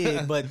 He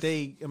did, but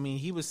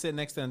he was sitting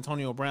next to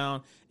Antonio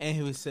Brown, and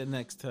he was sitting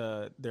next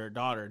to their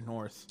daughter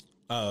North,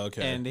 Oh,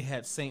 okay. and they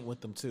had Saint with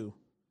them too.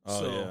 Oh,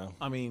 so, yeah.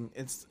 I mean,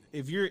 it's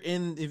if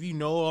you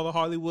know all the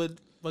Hollywood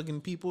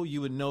fucking people,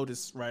 you would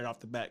notice right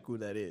off the bat who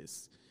that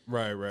is.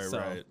 Right.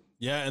 So-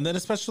 Yeah, and then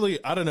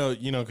especially I don't know,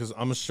 because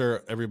I'm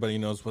sure everybody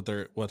knows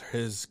what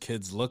his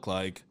kids look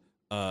like.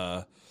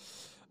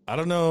 I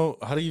don't know.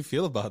 How do you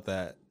feel about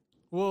that?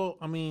 Well,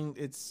 I mean,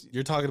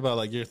 You're talking about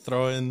like you're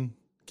throwing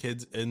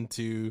kids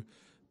into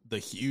the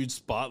huge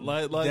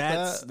spotlight like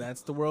that.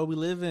 that's the world we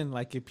live in.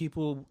 Like if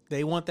people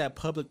they want that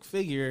public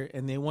figure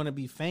and they want to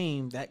be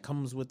famed, that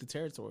comes with the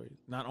territory.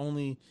 Not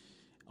only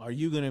are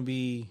you going to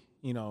be,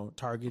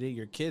 targeted.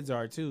 Your kids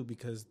are too,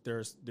 because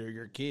they're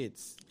your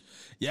kids.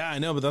 Yeah, I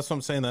know, but that's what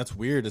I'm saying. That's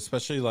weird,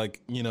 especially like,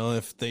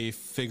 if they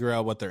figure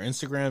out what their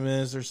Instagram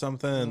is or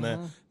something, and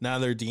then now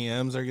their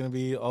DMs are going to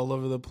be all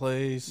over the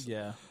place.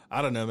 Yeah.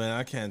 I don't know, man.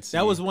 I can't see.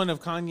 That was one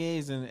of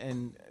Kanye's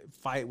and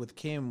fight with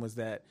Kim, was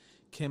that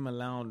Kim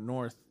allowed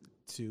North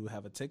to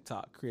have a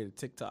TikTok, create a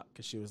TikTok,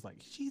 because she was like,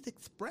 she's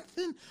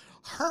expressing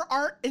her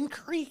art and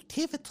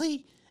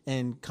creativity.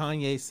 And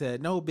Kanye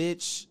said, no,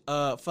 bitch,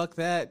 fuck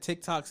that.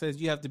 TikTok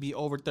says you have to be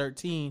over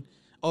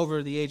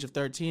the age of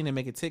 13 and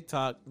make a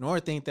TikTok.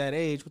 North ain't that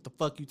age. What the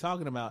fuck you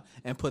talking about?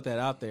 And put that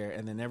out there.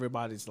 And then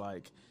everybody's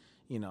like,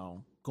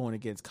 going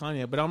against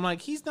Kanye. But I'm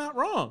like, he's not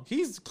wrong.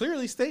 He's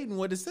clearly stating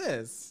what it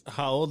says.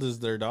 How old is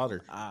their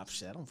daughter?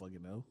 Shit, I don't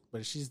fucking know.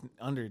 But she's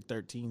under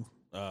 13.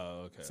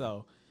 Oh, okay.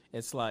 So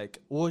it's like,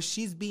 well,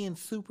 she's being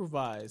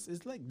supervised.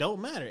 It's like, don't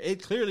matter.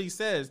 It clearly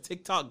says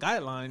TikTok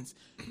guidelines.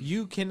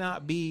 You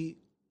cannot be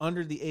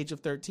under the age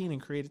of 13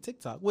 and create a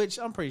TikTok, which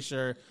I'm pretty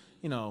sure,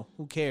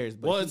 who cares?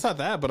 But well, it's not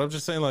that, but I'm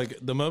just saying, like,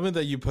 the moment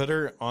that you put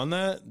her on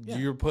that,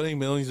 you're putting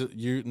millions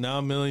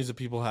of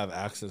people have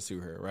access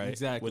to her, right?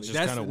 Exactly. Which is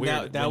kind of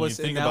weird. That was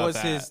his.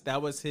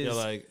 You're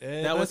like,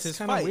 that was his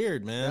kind fight. of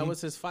weird, man. That was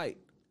his fight.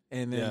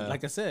 And then,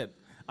 like I said,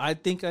 I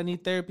think I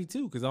need therapy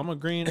too, because I'm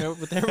agreeing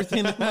with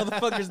everything this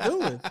motherfucker's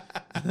doing.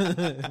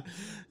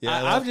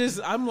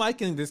 I'm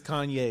liking this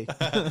Kanye.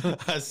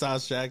 I saw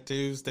Shaq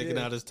too sticking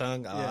out his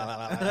tongue. I'm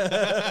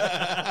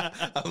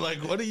like,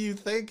 what are you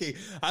thinking?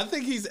 I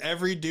think he's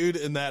every dude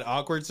in that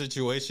awkward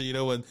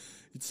situation. When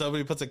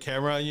somebody puts a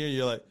camera on you,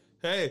 you're like,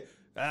 hey.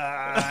 They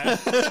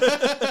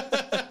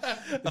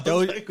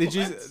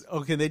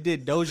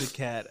did Doja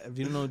Cat. If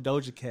you don't know what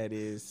Doja Cat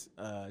is,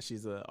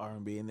 she's a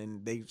R&B, and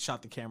then they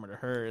shot the camera to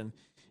her, and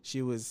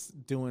she was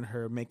doing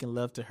her making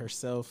love to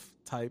herself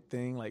type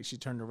thing. Like, she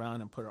turned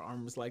around and put her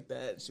arms like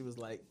that. She was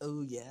like,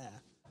 oh yeah.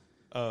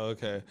 Oh,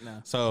 okay. No.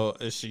 So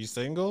is she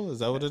single? Is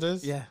that what it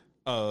is? Yeah.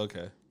 Oh,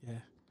 okay. Yeah.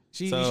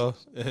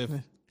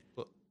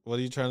 What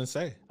are you trying to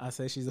say? I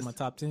say she's in my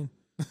top 10.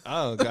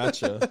 Oh,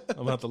 gotcha. I'm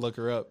going to have to look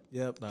her up.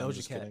 Yep. No,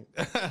 Doja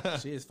Cat.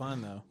 She is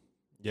fun though.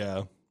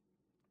 Yeah.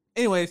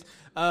 Anyways,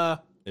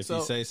 if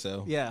you say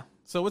so. Yeah.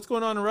 So what's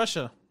going on in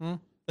Russia?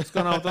 What's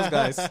going on with those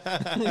guys?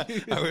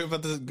 Are we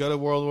about to go to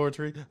World War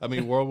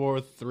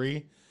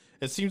III?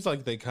 It seems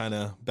like they kind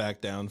of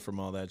backed down from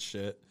all that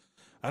shit.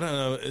 I don't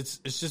know. It's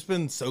just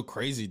been so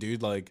crazy,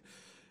 dude. Like,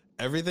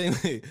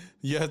 everything.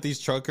 You have these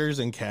truckers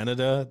in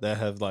Canada that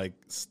have like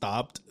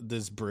stopped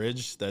this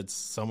bridge that's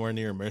somewhere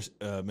near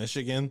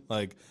Michigan.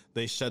 Like,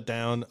 they shut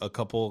down a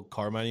couple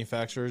car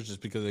manufacturers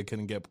just because they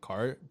couldn't get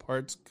car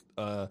parts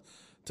to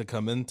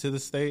come into the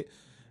state.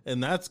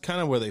 And that's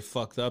kind of where they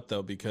fucked up,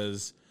 though,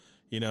 because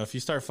if you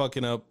start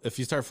fucking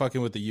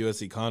with the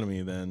U.S.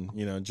 economy, then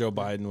Joe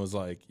Biden was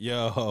like,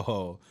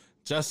 yo,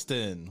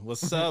 Justin,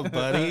 what's up,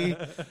 buddy?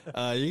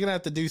 You're gonna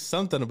have to do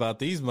something about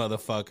these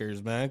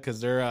motherfuckers, man, because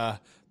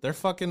they're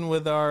fucking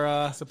with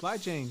our supply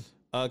chain.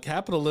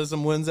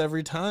 Capitalism wins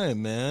every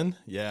time, man.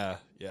 Yeah.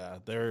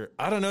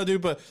 I don't know,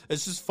 dude, but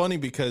it's just funny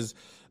because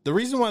the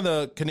reason why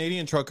the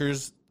Canadian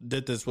truckers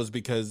did this was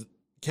because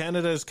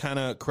Canada is kind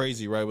of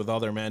crazy, right? With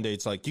all their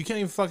mandates, like, you can't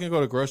even fucking go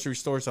to grocery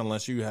stores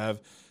unless you've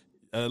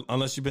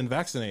been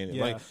vaccinated.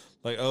 Yeah.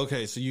 Like,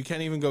 okay, so you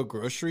can't even go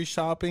grocery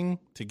shopping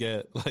to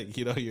get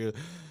your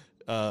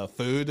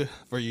food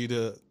for you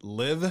to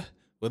live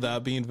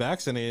without being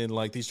vaccinated.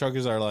 Like, these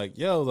truckers are like,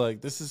 yo, like,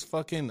 this is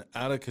fucking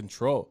out of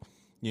control,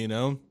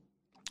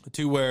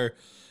 to where,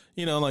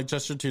 like,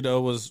 Justin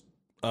Trudeau was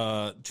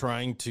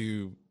trying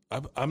to. I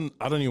don't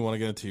even want to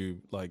get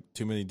into like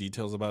too many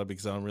details about it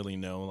because I don't really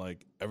know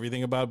like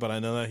everything about it, but I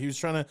know that he was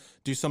trying to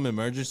do some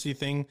emergency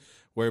thing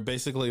where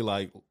basically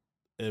like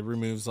it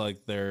removes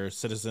like their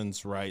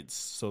citizens' rights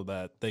so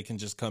that they can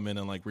just come in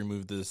and like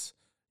remove this,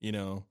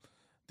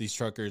 these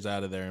truckers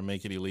out of there and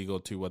make it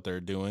illegal to what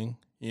they're doing,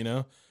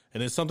 and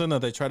it's something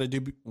that they tried to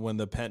do when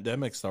the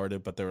pandemic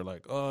started, but they were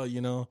like,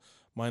 oh,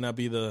 might not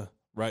be the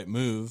right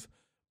move,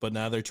 but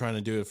now they're trying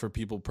to do it for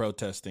people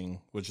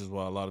protesting, which is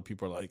why a lot of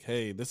people are like,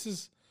 hey, this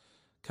is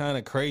kind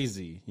of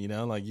crazy,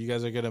 like, you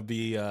guys are gonna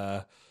be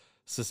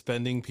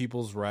suspending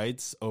people's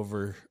rights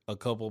over a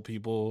couple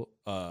people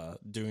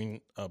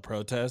doing a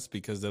protest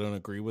because they don't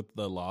agree with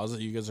the laws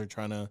that you guys are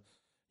trying to,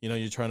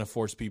 you're trying to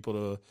force people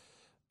to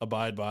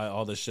abide by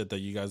all the shit that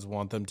you guys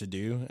want them to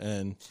do,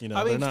 and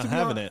they're not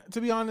having it. To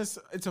be honest,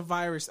 it's a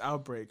virus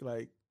outbreak.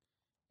 Like,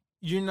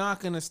 you're not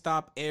gonna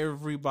stop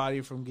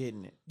everybody from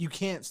getting it. You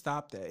can't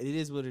stop that. It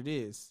is what it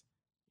is.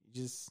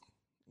 You just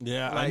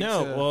I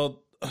know.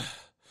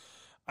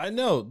 I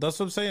know. That's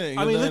what I'm saying.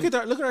 I mean, look at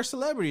our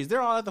celebrities.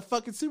 They're all at the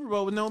fucking Super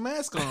Bowl with no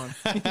mask on.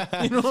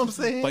 You know what I'm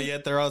saying? But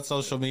yet they're on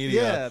social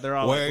media. Yeah, they're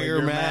all wear like,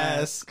 your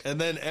mask.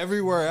 And then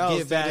everywhere else,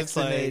 get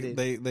vaccinated. It's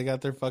like they got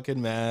their fucking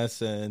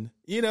masks, and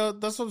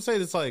that's what I'm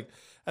saying. It's like,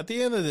 at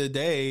the end of the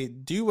day,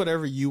 do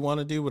whatever you want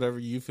to do, whatever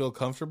you feel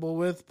comfortable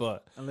with.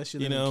 But unless you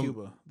live in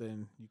Cuba,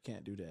 then you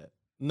can't do that.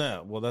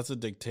 No, well, that's a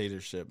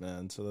dictatorship,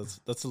 man. So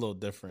that's a little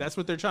different. That's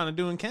what they're trying to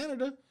do in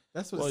Canada.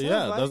 That's what.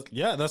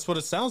 That's what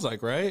it sounds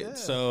like, right? Yeah.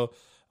 So.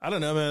 I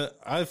don't know, man.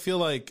 I feel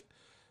like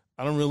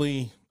I don't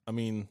really. I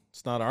mean,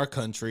 it's not our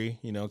country,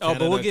 you know. But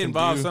we'll get can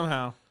involved do-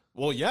 somehow.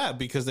 Well, yeah,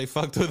 because they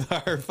fucked with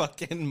our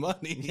fucking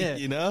money. Yeah,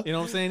 You know. You know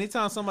what I'm saying?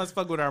 Anytime somebody's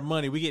fucking with our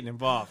money, we getting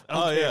involved. I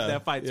don't care if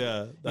that fights.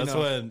 Yeah, you that's know?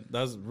 when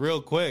that's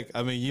real quick.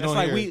 I mean, you That's don't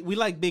like hear. we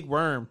like Big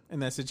Worm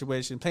in that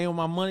situation. Playing with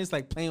my money is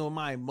like playing with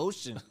my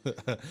emotion. That's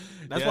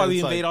Yeah, why we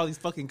it's invade like- all these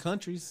fucking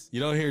countries.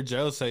 You don't hear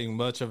Joe saying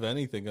much of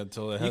anything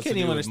until it has You can't to do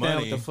even with understand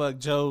money. what the fuck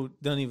Joe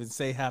don't even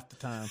say half the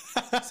time.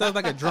 Sounds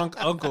like a drunk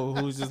uncle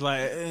who's just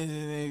like,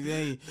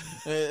 hey,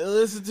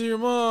 listen to your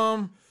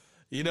mom.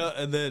 You know,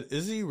 and then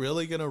is he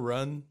really gonna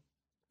run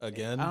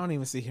again? I don't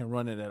even see him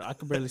running it. I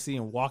can barely see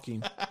him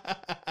walking.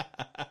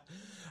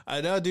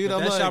 I know, dude.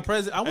 That's I'm our like,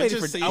 president. I'm I waiting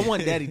just for. see- I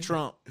want Daddy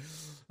Trump.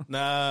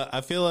 Nah,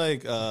 I feel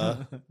like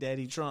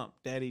Daddy Trump.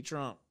 Daddy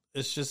Trump.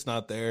 it's just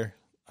not there.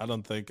 I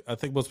don't think. I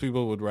think most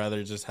people would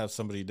rather just have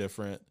somebody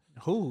different.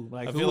 Who?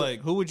 Like I who? feel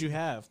like- Who would you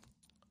have?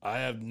 I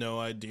have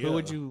no idea. Who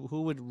would you?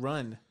 Who would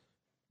run?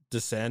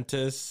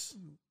 DeSantis,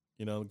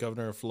 you know,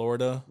 governor of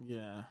Florida.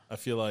 Yeah. I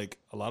feel like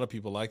a lot of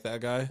people like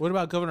that guy. What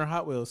about Governor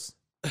Hot Wheels?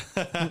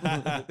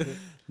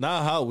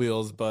 Not Hot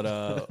Wheels,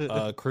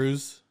 but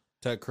Cruz,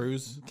 Ted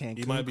Cruz. He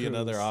Cancun might be Cruz.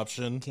 another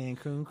option.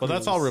 Cancun. But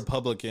that's all Cruz.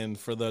 Republican.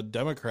 For the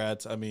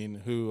Democrats, I mean,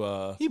 who?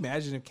 Can you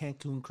imagine if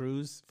Cancun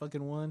Cruz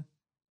fucking won?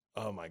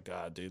 Oh my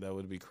god, dude, that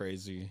would be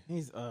crazy.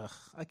 He's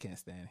I can't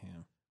stand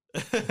him.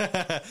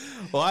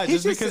 Why? He's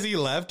Just just because he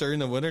left during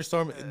the winter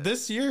storm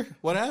this year?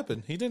 What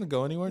happened? He didn't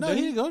go anywhere. No, did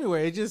he he? didn't go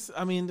anywhere. It just,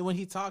 I mean, when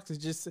he talks,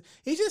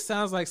 he just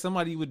sounds like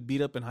somebody you would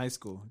beat up in high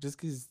school. Just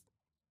because,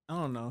 I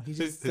don't know, he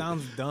just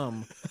sounds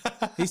dumb.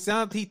 He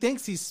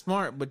thinks he's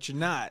smart, but you're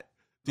not.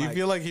 Do you Like,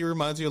 feel like he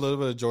reminds you a little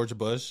bit of George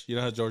Bush? You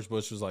know how George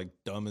Bush was like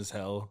dumb as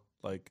hell,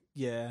 like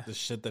Yeah, the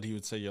shit that he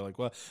would say. You're like,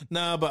 well,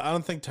 nah, but I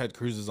don't think Ted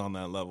Cruz is on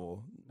that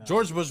level.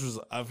 George Bush was.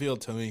 I feel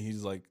to me,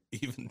 he's like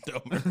even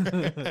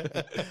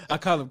dumber. I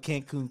call him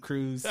Cancun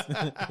Cruz.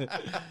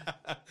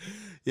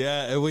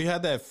 Yeah, and we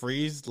had that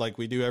freeze like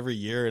we do every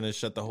year, and it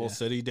shut the whole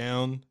city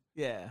down.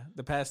 Yeah,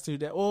 the past 2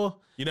 days.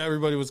 Well, You know,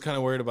 everybody was kind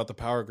of worried about the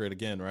power grid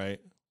again, right?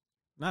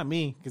 not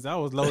me, because I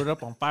was loaded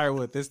up on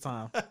firewood this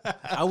time.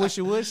 I wish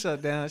it would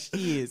shut down.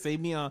 Shit, save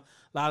me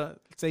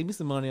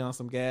some money on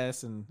some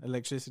gas and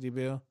electricity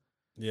bill.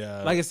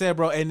 Yeah, Like I said,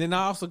 bro, and then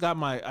I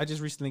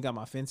just recently got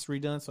my fence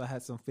redone, so I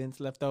had some fence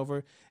left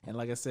over. And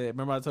like I said,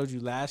 remember I told you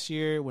last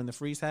year when the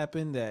freeze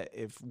happened that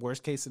if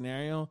worst case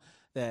scenario,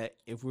 that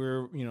if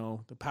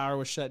the power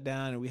was shut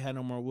down and we had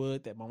no more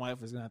wood, that my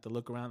wife was gonna have to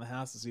look around the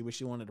house to see what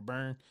she wanted to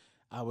burn.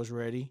 I was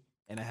ready,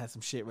 and I had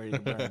some shit ready to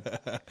burn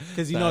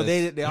because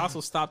they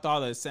also stopped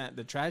all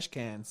the trash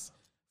cans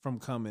from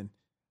coming.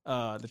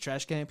 The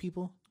trash can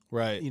people.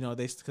 right.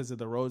 They because of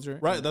the roads are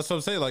Right, that's what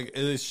I'm saying. Like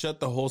it shut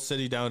the whole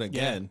city down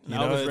again. Yeah,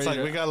 You I know, was it's ready like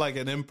to- we got like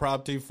an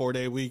impromptu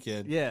 4-day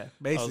weekend. Yeah, I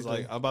basically. was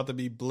like, I'm about to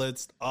be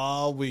blitzed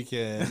all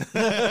weekend.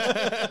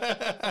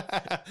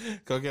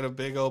 Go get a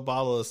big old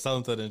bottle of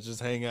something and just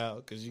hang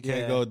out because you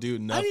can't Yeah. go do I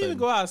nothing. didn't even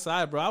go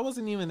outside, bro. I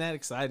wasn't even that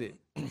excited.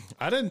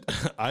 I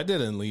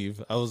didn't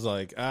leave. I was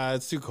like,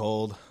 it's too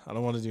cold. I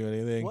don't want to do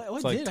anything. What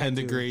it's like did I 10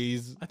 do?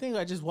 degrees. I think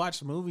I just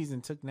watched movies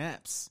and took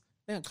naps.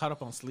 I got caught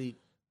up on sleep,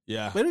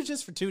 Yeah. but it was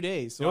just for 2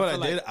 days. So You know what I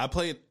felt like- did? I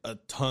played a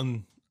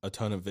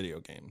ton of video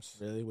games.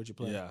 Really? What'd you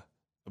play? Yeah.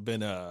 I've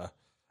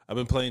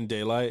been playing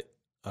Daylight.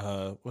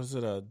 What is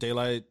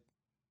it?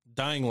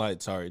 Dying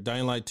Light, sorry.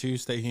 Dying Light 2,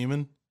 Stay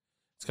Human.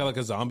 It's kind of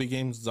like a zombie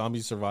game, zombie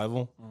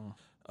survival.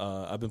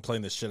 I've been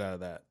playing the shit out of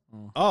that.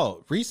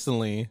 Oh,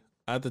 recently,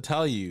 I have to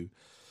tell you,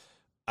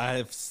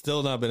 I've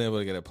still not been able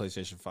to get a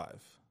PlayStation 5.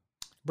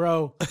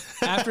 Bro,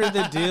 after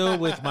the deal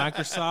with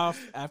Microsoft,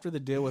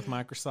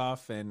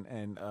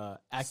 and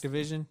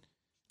Activision,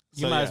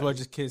 you So, might yeah. as well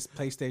just kiss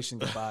PlayStation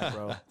goodbye,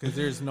 bro. Because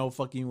there's no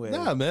fucking way.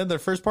 Nah, man, their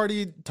first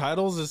party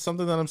titles is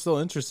something that I'm still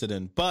interested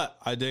in. But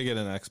I did get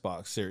an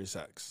Xbox Series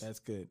X.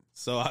 That's good.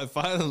 So I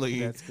finally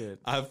That's good.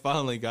 I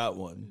finally got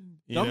one.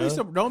 you Don't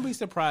know? don't be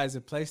surprised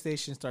if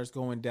PlayStation starts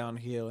going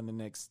downhill in the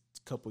next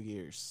couple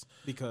years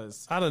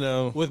because I don't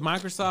know. with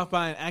Microsoft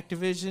buying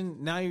Activision,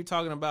 now you're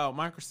talking about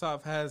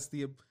Microsoft has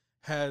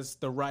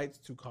the rights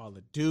to Call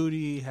of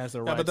Duty, has the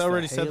Yeah, rights. but they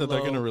already to said that they're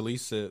Halo. going to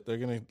release it. They're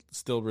going to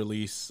still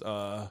release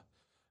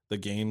the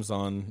games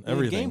on And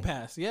everything. Game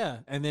Pass, yeah,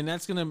 and then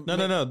that's gonna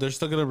No. They're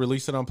still going to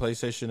release it on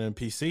PlayStation and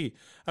PC.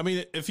 I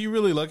mean, if you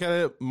really look at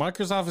it,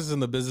 Microsoft is in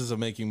the business of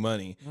making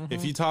money. Mm-hmm.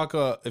 If you talk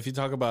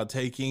about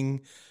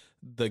taking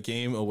the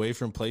game away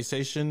from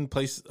PlayStation,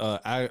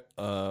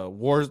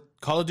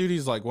 Call of Duty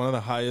is like one of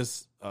the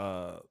highest.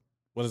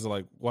 One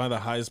of the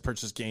highest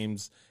purchase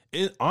games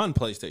on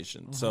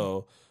PlayStation. Mm-hmm.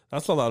 So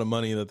that's a lot of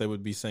money that they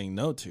would be saying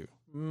no to.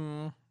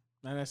 not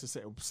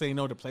necessarily say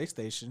no to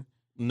PlayStation.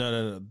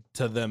 No,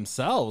 to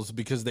themselves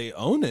because they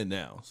own it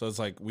now. So it's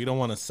like we don't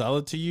want to sell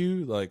it to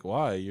you. Like,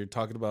 why? You're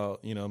talking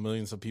about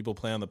millions of people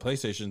play on the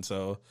PlayStation,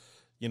 so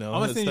I'm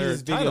gonna it's send you their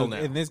this video, title now.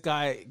 and this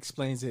guy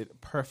explains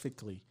it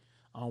perfectly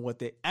on what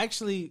they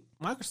actually.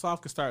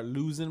 Microsoft could start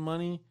losing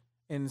money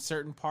in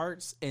certain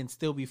parts and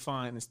still be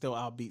fine and still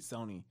outbeat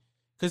Sony.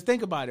 Because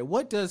think about it,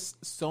 what does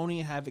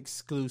Sony have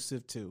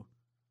exclusive to?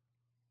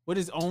 What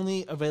is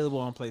only available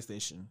on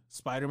PlayStation?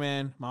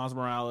 Spider-Man, Miles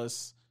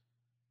Morales.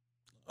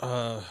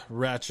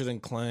 Ratchet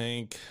and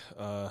Clank.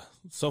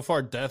 So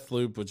far,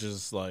 Deathloop, which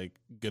is like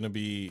gonna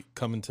be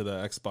coming to the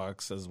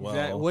Xbox as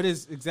well. What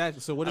is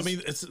exactly? So what is? I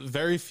mean, it's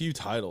very few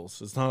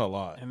titles. It's not a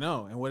lot. I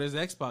know. And what does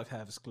Xbox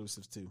have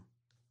exclusives to?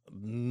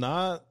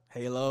 Not.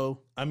 Halo.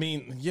 I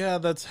mean, yeah,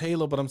 that's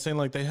Halo, but I'm saying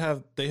like they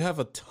have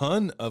a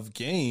ton of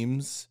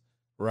games,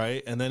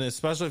 right? And then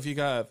especially if you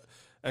got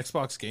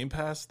Xbox Game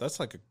Pass, that's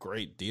like a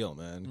great deal,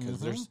 man, because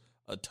there's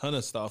a ton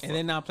of stuff. And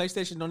then now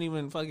PlayStation don't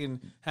even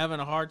fucking having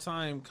a hard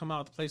time come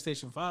out with the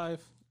PlayStation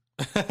 5.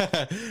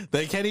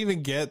 They can't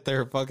even get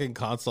their fucking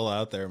console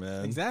out there,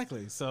 man.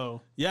 Exactly.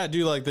 So yeah,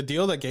 dude, like the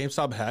deal that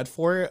GameStop had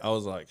for it, I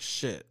was like,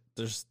 shit,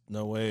 there's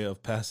no way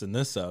of passing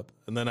this up.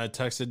 And then I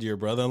texted your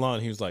brother-in-law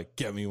and he was like,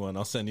 get me one,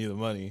 I'll send you the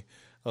money.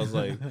 I was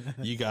like,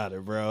 you got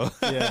it, bro.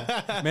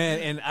 yeah,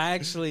 man.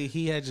 And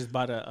he had just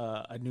bought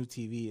a new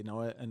TV,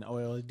 an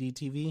OLED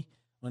TV.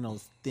 One of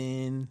those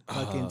thin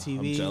fucking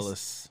TVs. I'm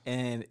jealous.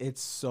 And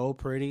it's so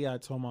pretty. I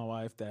told my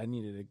wife that I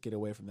needed to get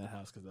away from that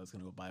house because I was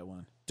gonna go buy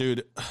one.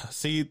 Dude,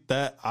 see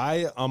that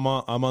I'm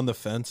on the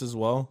fence as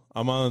well.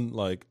 I'm on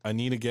like I don't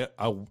need to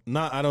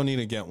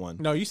get one.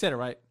 No, you said it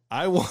right.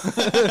 I want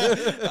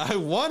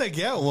to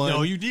get one.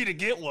 No, you need to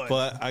get one.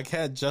 But I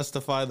can't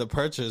justify the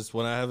purchase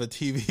when I have a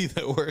TV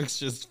that works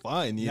just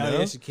fine, you know?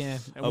 Yes, you can.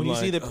 And when you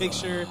see the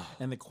picture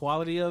and the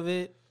quality of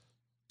it.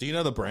 Do you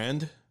know the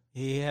brand?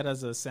 He had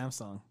as a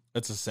Samsung.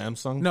 It's a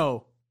Samsung?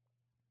 No.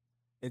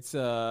 It's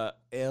a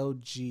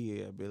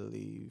LG, I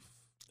believe.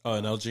 Oh,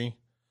 an LG?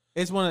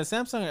 It's one of the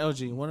Samsung or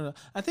LG.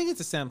 I think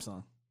it's a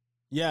Samsung.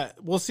 Yeah.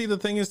 Well, see, the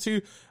thing is,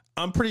 too,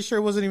 I'm pretty sure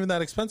it wasn't even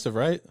that expensive,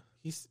 right?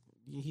 He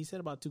said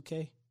about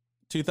 $2,000.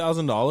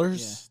 $2,000?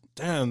 Yeah.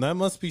 Damn, that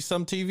must be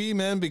some TV,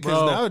 man,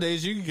 because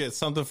nowadays you can get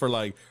something for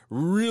like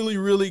really,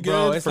 really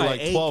good Bro, for like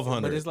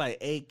 $1,200. But it's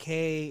like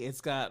 8K. It's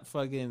got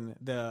fucking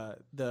the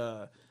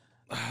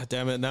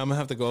damn it, now I'm gonna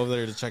have to go over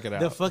there to check it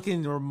out. The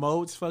fucking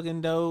remote's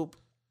fucking dope.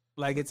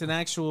 Like it's an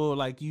actual,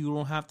 like you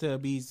don't have to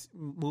be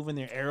moving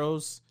their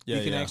arrows. Yeah,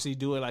 you can yeah. actually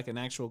do it like an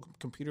actual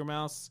computer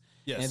mouse.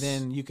 Yes. And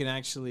then you can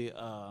actually,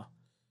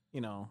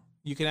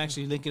 you can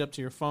actually link it up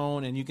to your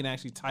phone and you can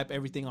actually type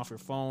everything off your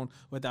phone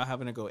without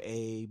having to go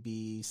A,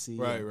 B, C.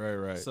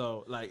 Right.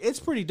 So like it's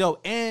pretty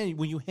dope. And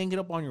when you hang it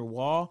up on your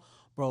wall,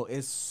 bro,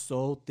 it's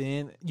so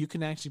thin. You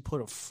can actually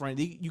put a frame.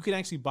 You can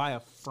actually buy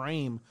a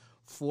frame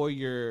for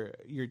your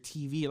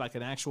TV, like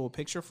an actual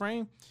picture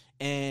frame.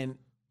 And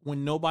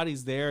when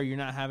nobody's there, you're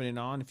not having it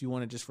on. If you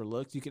want it just for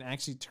looks, you can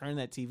actually turn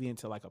that TV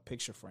into like a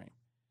picture frame.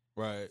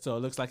 Right. So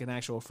it looks like an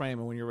actual frame.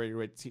 And when you're ready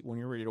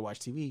to watch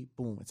TV,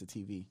 boom, it's a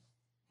TV.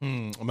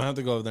 I'm gonna have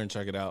to go over there and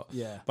check it out.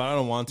 Yeah, but I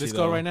don't want to. Let's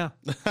go right now.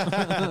 Go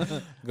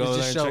over there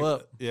and show check,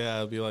 up. Yeah,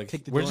 I'll be like,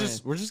 we're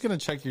just gonna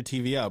check your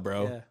TV out,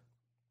 bro. Yeah.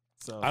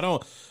 So I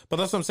don't, but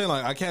that's what I'm saying.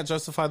 Like, I can't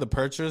justify the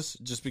purchase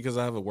just because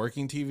I have a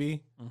working TV.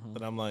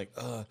 But I'm like,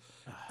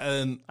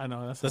 and I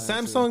know that's the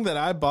Samsung that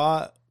I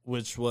bought,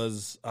 which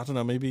was, I don't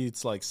know, maybe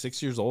it's like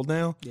 6 years old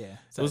now. Yeah,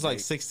 it was like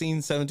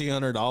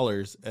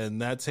 $1,700,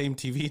 and that same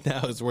TV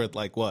now is worth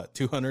like what,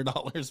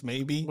 $200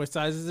 maybe. What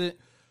size is it?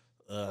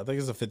 I think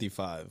it's a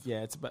 55.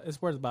 Yeah,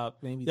 it's worth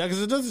about maybe. Yeah,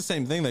 because it does the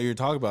same thing that you're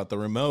talking about. The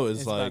remote is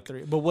it's like,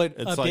 but what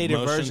it's updated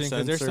like version?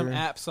 Because there's some sensor.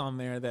 apps on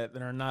there that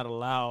are not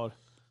allowed.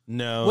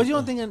 No. What the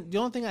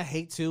only thing I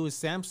hate too is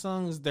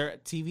Samsung's their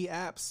TV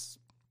apps,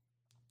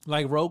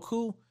 like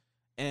Roku,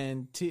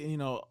 and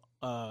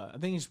I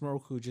think it's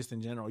Roku just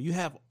in general. You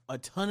have a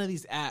ton of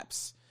these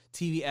apps,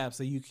 TV apps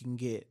that you can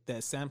get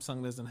that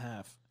Samsung doesn't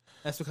have.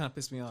 That's what kind of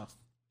pissed me off.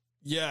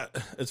 Yeah,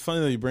 it's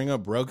funny that you bring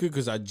up Roku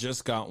because I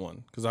just got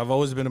one. Because I've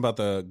always been about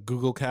the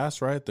Google Cast,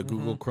 right? The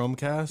Google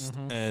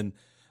Chromecast. And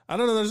I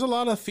don't know, there's a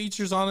lot of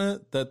features on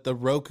it that the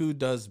Roku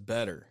does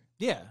better.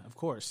 Yeah, of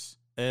course.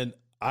 And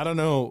I don't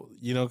know,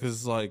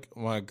 because like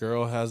my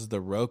girl has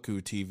the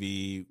Roku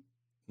TV.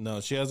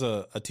 No, she has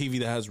a TV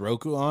that has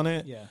Roku on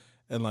it. Yeah.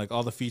 And like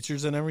all the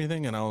features and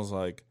everything. And I was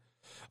like,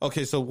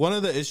 okay, so one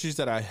of the issues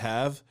that I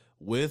have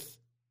with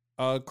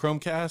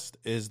Chromecast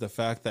is the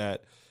fact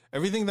that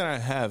everything that I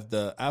have,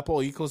 the Apple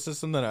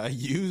ecosystem that I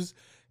use,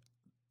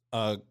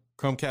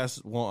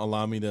 Chromecast won't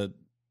allow me to,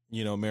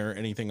 mirror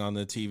anything on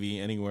the TV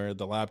anywhere,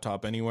 the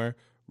laptop anywhere.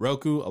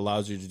 Roku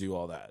allows you to do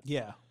all that.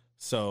 Yeah.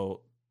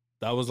 So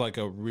that was like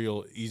a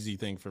real easy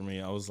thing for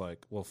me. I was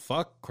like, well,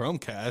 fuck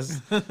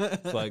Chromecast.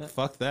 It's like,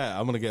 fuck that.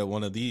 I'm going to get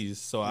one of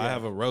these. So I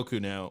have a Roku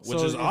now,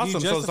 which is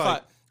awesome. So it's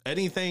like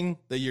anything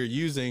that you're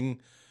using,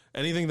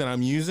 anything that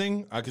I'm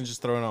using, I can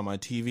just throw it on my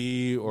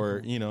TV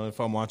or, if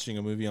I'm watching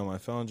a movie on my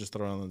phone, just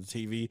throw it on the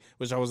TV,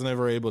 which I was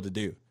never able to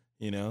do,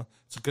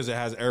 It's because it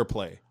has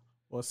AirPlay.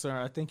 Well,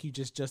 sir, I think you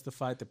just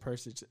justified the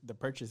purchase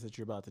that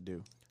you're about to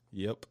do.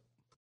 Yep.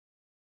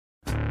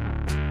 You're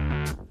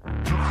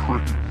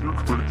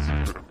crazy.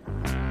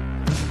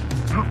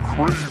 You're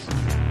crazy.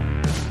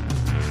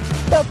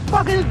 The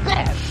fuck is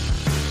that?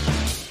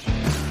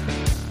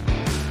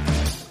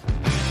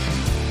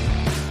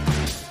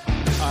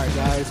 All right,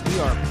 guys, we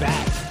are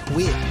back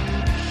with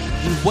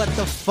the What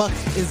the Fuck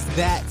Is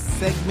That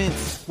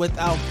segments with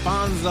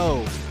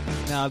Alfonso.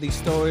 Now, these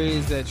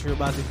stories that you're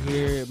about to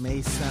hear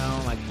may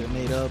sound like they're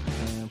made up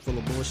and full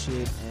of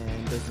bullshit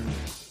and doesn't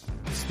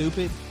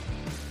stupid.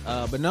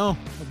 But no,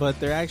 but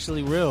they're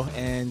actually real.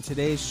 And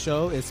today's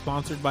show is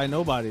sponsored by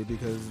nobody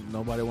because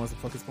nobody wants to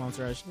fucking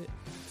sponsor our shit.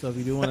 So if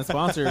you do want to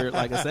sponsor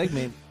like a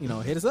segment,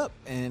 hit us up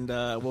and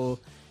we'll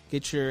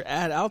get your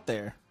ad out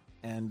there.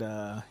 And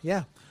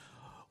yeah,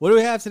 what do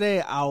we have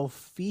today,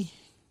 Alfie?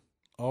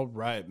 All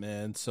right,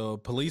 man. So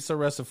police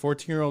arrested a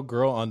 14-year-old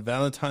girl on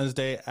Valentine's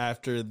Day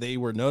after they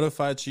were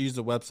notified she used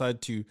the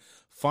website to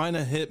find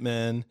a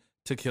hitman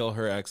to kill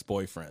her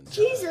ex-boyfriend.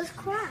 Jesus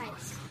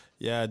Christ.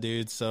 Yeah,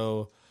 dude.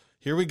 So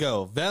here we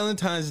go.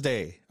 Valentine's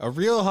Day. A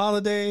real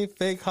holiday,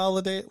 fake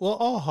holiday. Well,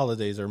 all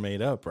holidays are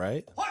made up,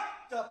 right?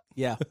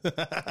 Yeah.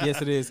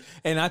 Yes, it is.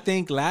 And I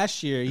think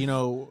last year,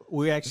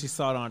 we actually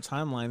saw it on our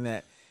timeline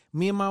that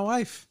me and my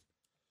wife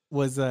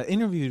was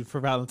interviewed for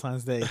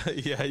Valentine's Day.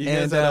 Yeah, you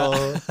guys had a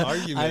little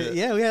argument. We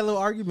had a little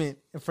argument.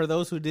 For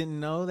those who didn't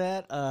know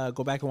that,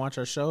 go back and watch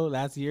our show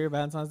last year,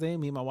 Valentine's Day,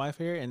 me and my wife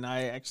here, and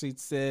I actually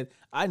said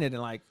I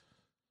didn't like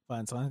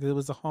Valentine's because it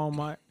was a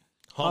Hallmark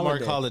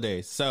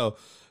holiday. So,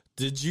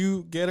 did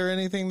you get her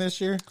anything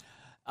this year?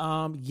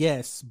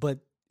 Yes, but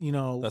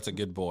that's a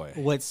good boy.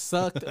 What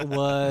sucked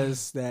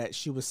was that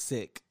she was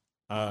sick.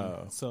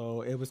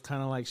 So it was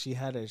kind of like she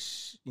had to,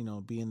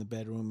 be in the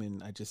bedroom,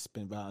 and I just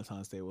spent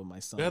Valentine's Day with my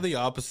son. We had the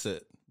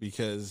opposite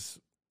because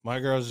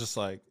my girl's just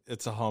like,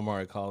 it's a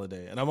Hallmark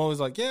holiday, and I'm always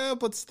like, yeah,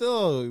 but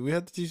still, I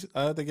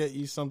have to get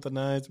you something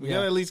nice. We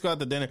gotta at least go out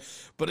to dinner.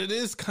 But it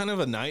is kind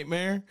of a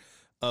nightmare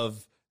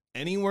of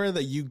anywhere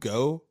that you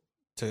go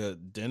to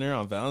dinner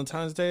on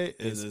Valentine's Day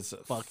is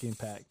fucking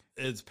packed.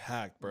 It's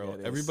packed, bro.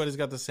 Yeah, everybody's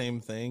got the same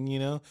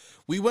thing,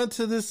 We went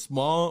to this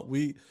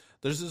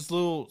there's this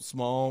little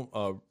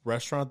small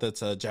restaurant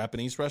that's a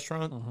Japanese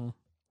restaurant. Mm-hmm.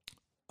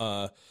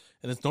 And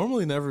it's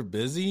normally never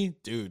busy.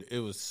 Dude, it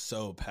was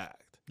so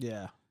packed.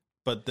 Yeah.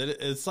 But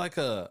it's like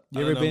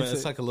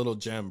it's like a little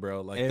gem, bro.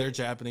 Like their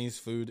Japanese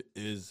food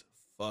is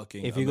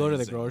fucking If you go to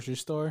the grocery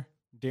store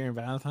during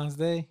Valentine's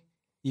Day,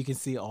 you can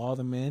see all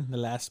the men, the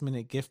last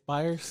minute gift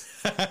buyers,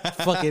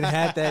 fucking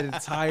had that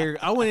entire.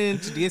 I went in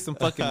to get some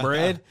fucking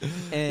bread,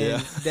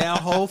 and that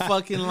whole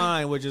fucking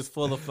line was just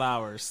full of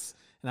flowers.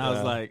 And I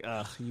was like,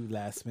 "Ugh, you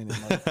last minute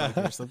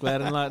motherfuckers!" I'm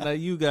glad I'm not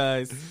you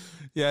guys.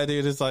 Yeah,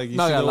 dude, it's like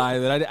not gonna lie,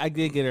 that I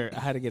did get her. I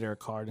had to get her a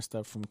card and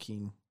stuff from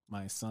King,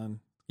 my son.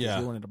 Yeah,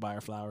 he wanted to buy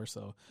her flowers,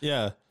 so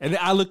yeah. And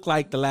I looked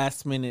like the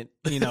last minute,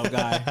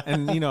 guy,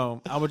 and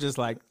I was just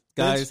like.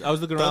 Guys, I was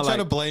looking around. Don't try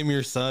to blame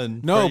your son.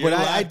 No, but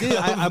I did.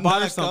 I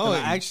bought her something.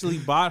 I actually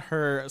bought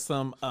her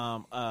some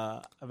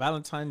a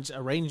Valentine's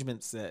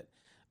arrangement set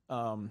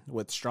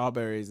with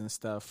strawberries and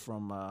stuff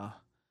from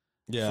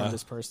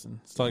this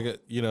person. It's like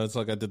it's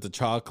like I did the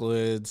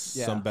chocolates,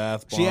 some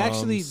bath bombs. She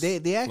actually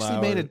they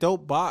actually made a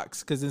dope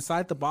box because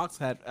inside the box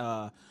had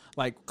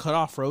like cut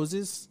off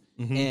roses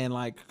and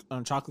like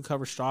chocolate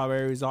covered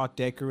strawberries all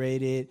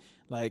decorated.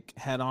 Like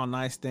had all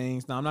nice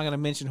things. Now I'm not gonna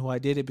mention who I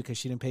did it because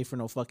she didn't pay for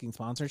no fucking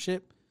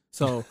sponsorship.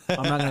 So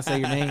I'm not gonna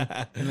say your name.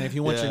 And if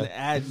you want your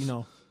ad,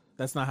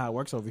 that's not how it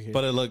works over here.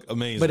 But it looked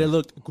amazing. But it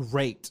looked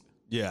great.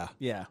 Yeah.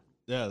 Yeah.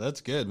 Yeah, that's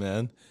good,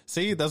 man.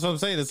 See, that's what I'm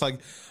saying. It's like,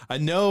 I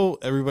know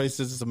everybody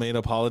says it's a made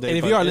up holiday. And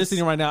if you are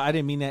listening right now, I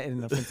didn't mean that in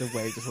an offensive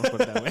way. Just want to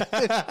put it that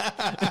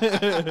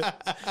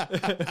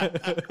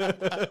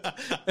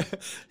way.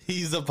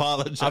 He's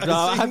apologizing.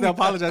 I have to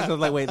apologize. I was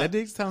like, wait, that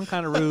did sound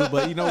kind of rude,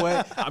 but you know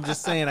what? I'm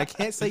just saying, I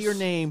can't say your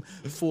name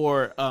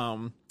for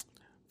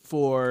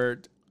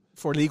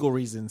legal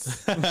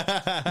reasons.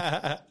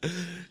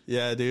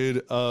 Yeah,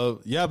 dude.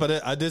 Yeah,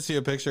 but I did see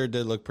a picture. It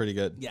did look pretty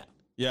good. Yeah.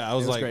 Yeah, I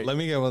was like, great. Let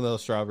me get one of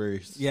those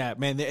strawberries. Yeah,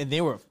 man, and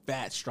they were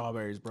fat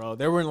strawberries, bro.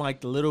 They weren't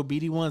like the little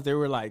beady ones. They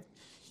were like,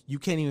 you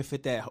can't even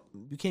fit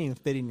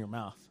in your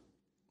mouth.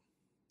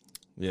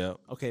 Yeah.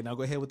 Okay, now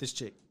go ahead with this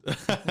chick.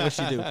 What'd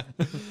she do? All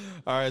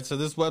right, so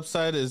this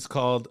website is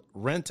called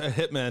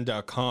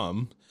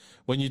rentahitman.com.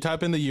 When you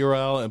type in the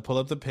URL and pull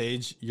up the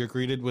page, you're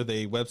greeted with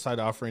a website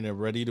offering a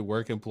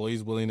ready-to-work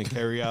employees willing to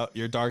carry out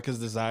your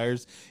darkest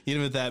desires,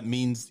 even if that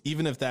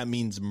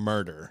means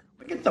murder.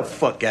 Get the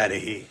fuck out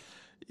of here.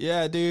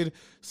 Yeah, dude.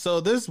 So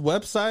this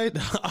website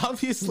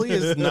obviously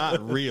is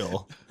not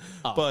real.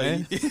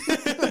 But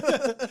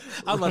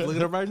I'm like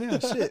looking it up right now.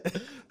 Shit.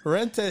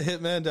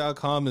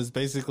 Rentahitman.com is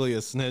basically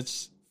a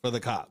snitch for the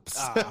cops.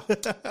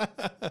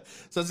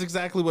 So that's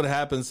exactly what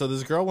happened. So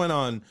this girl went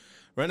on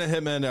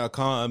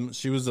rentahitman.com.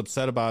 She was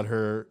upset about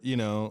her,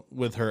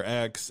 with her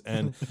ex.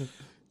 And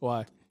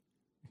why?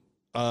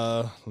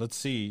 Let's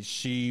see.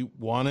 She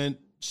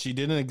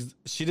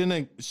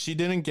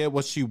didn't get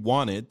what she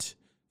wanted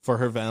for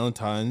her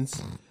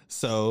Valentine's.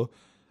 So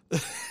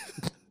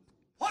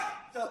What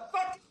the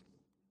fuck?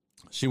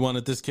 She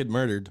wanted this kid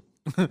murdered.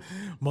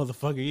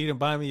 Motherfucker, you didn't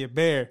buy me a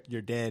bear.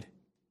 You're dead.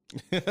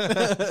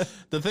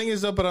 The thing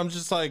is, though, but I'm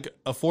just like,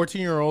 a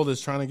 14-year-old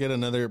is trying to get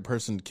another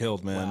person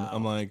killed, man. Wow.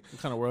 I'm like,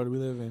 what kind of world do we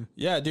live in?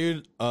 Yeah,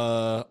 dude.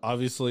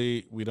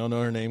 Obviously, we don't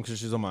know her name because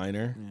she's a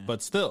minor. Yeah.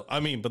 But still,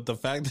 but the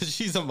fact that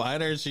she's a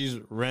minor, she's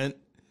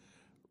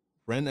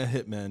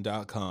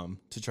rentahitman.com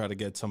to try to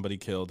get somebody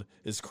killed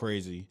is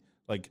crazy.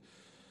 Like,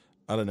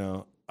 I don't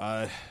know.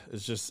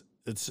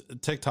 It's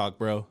TikTok,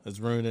 bro. It's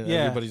ruining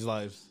everybody's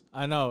lives.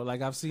 I know.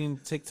 Like, I've seen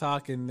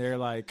TikTok and they're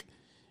like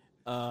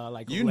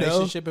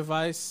relationship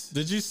advice.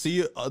 Did you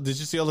see all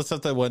the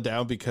stuff that went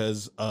down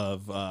because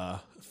of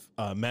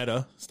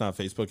Meta? It's not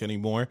Facebook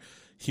anymore.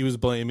 He was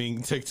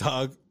blaming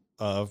TikTok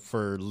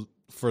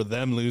for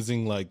them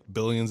losing like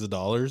billions of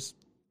dollars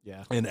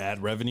in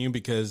ad revenue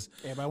because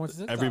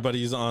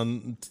everybody's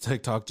on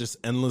TikTok just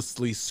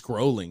endlessly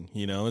scrolling.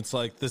 You know, it's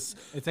like this.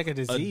 It's like a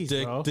disease,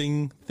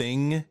 addicting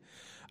thing.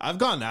 I've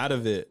gotten out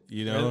of it.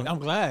 You know, really? I'm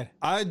glad.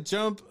 I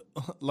jump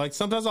like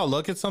sometimes I'll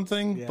look at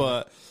something,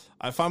 but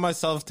I find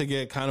myself to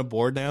get kind of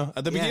bored now.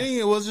 At the beginning,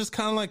 it was just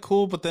kind of like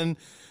cool, but then,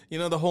 you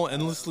know, the whole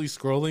endlessly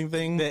scrolling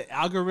thing. The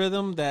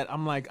algorithm that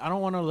I'm like, I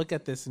don't want to look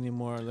at this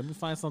anymore. Let me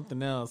find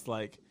something else.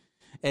 Like,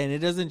 and it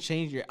doesn't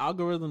change. Your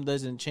algorithm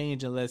doesn't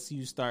change unless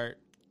you start,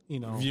 you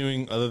know,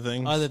 viewing other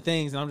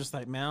things. And I'm just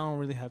like, man, I don't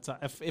really have time.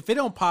 If it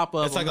don't pop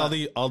up, it's like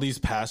all these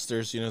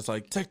pastors. You know, it's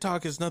like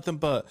TikTok is nothing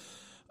but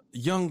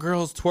young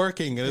girls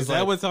twerking. And is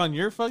that what's on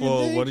your fucking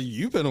thing? What have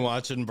you been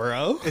watching,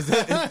 bro? Is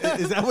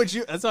that what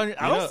you? That's on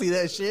your. I don't see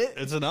that shit.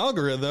 It's an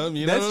algorithm.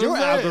 You know, that's your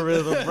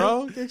algorithm,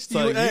 bro. It's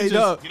like, you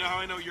know how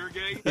I know you're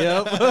gay?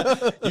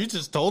 Yep. You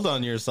just told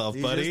on yourself,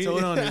 buddy. You just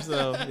told on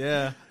yourself.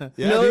 Yeah.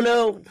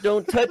 No,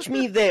 don't touch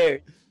me there.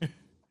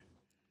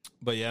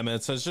 But yeah, man.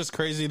 So it's just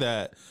crazy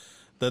that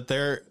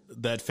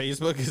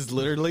Facebook is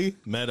literally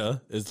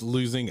Meta is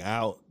losing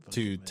out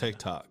to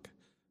TikTok.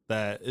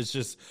 That it's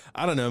just,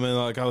 I don't know, man.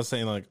 Like I was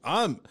saying, like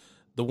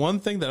the one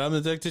thing that I'm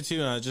addicted to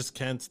and I just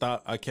can't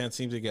stop. I can't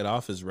seem to get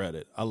off is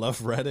Reddit. I love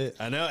Reddit.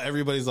 I know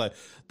everybody's like,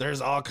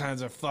 there's all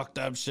kinds of fucked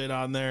up shit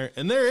on there.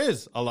 And there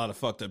is a lot of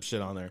fucked up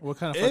shit on there. What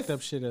kind of fucked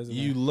up shit is it?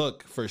 You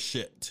look for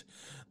shit.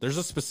 There's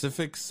a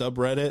specific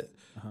subreddit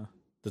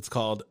that's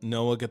called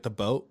Noah Get the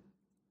Boat.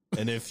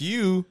 And if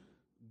you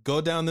go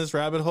down this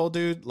rabbit hole,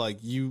 dude, like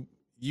you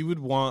would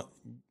want,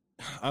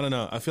 I don't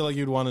know. I feel like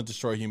you'd want to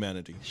destroy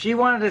humanity. She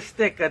wanted to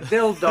stick a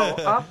dildo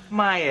up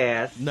my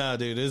ass. No,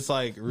 dude, it's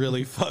like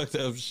really fucked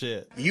up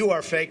shit. You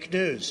are fake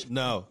news.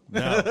 No.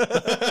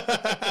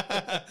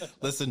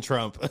 Listen,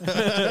 Trump.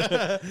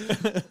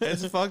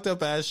 It's fucked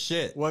up ass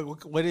shit.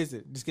 What is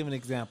it? Just give an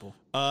example.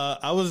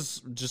 I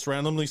was just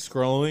randomly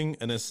scrolling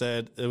and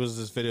it was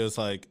this video. It's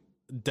like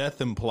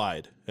death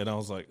implied. And I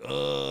was like,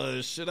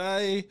 should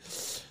I?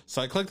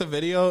 So I clicked the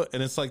video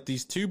and it's like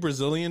these two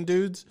Brazilian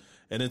dudes.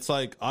 And it's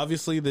like,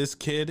 obviously, this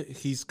kid,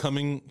 he's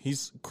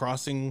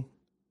crossing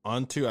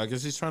onto, I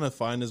guess he's trying to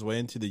find his way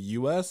into the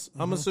U.S.,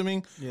 I'm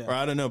assuming. Yeah. Or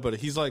I don't know, but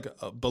he's like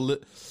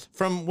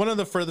from one of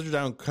the further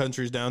down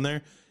countries down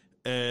there.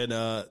 And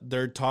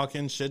they're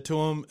talking shit to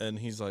him. And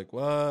he's like,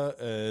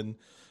 what? And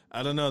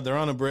I don't know. They're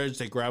on a bridge.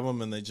 They grab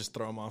him and they just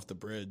throw him off the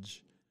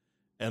bridge.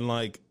 And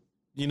like,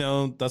 you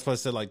know, that's why I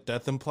said like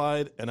death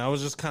implied. And I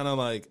was just kind of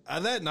like,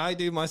 that night,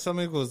 dude, my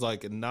stomach was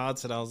like in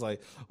knots. And I was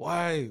like,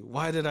 why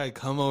did I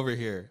come over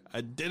here?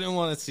 I didn't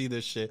want to see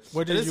this shit.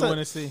 What did you want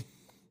to see?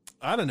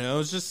 I don't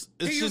know. It's just.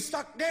 Do you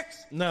suck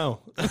dicks?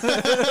 No.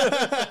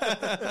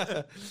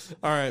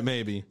 All right,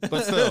 maybe.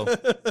 But still,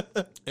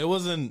 it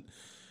wasn't.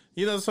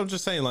 You know, so I'm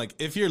just saying, like,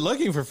 if you're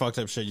looking for fucked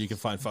up shit, you can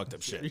find fucked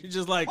up shit. You're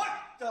just like, what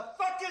the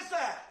fuck is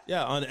that?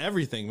 Yeah, on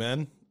everything,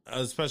 man.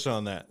 Especially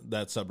on that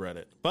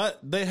subreddit. But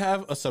they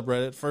have a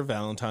subreddit for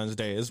Valentine's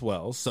Day as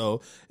well.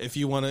 So if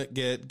you want to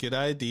get good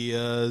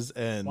ideas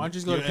and why don't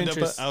you just go to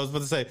Pinterest? I was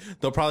about to say,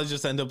 they'll probably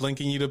just end up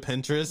linking you to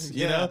Pinterest,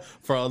 you know,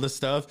 for all this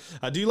stuff.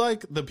 I do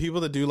like the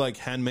people that do like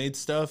handmade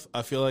stuff.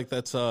 I feel like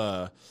that's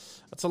a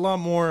lot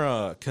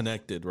more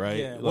connected, right?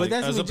 Yeah. Like,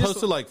 as opposed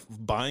to like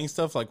buying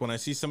stuff. Like when I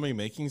see somebody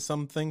making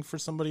something for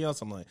somebody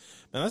else, I'm like,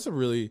 man, that's a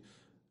really...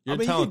 you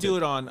can do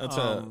it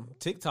on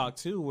TikTok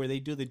too, where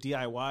they do the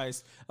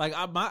DIYs. Like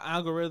my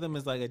algorithm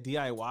is like a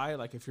DIY.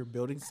 Like if you're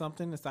building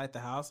something inside the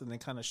house, and they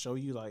kind of show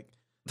you like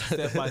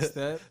step by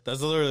step.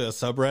 That's literally a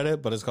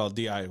subreddit, but it's called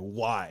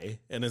DIY,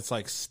 and it's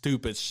like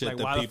stupid shit like,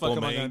 that why people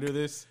the fuck make. Am I gonna do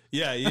this?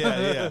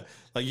 Yeah.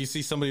 Like you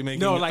see somebody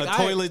making a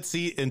toilet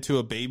seat into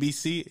a baby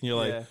seat, and you're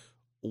like,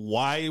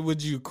 why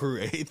would you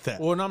create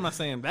that? Well, no, I'm not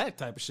saying that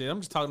type of shit.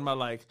 I'm just talking about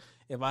like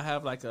if I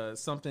have like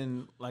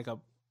something like a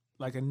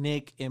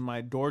nick in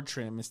my door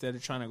trim, instead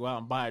of trying to go out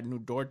and buy a new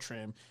door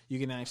trim, you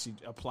can actually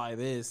apply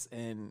this,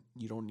 and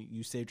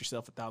you saved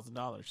yourself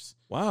 $1,000.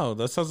 Wow,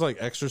 that sounds like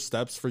extra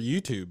steps for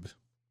YouTube.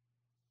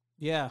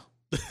 Yeah,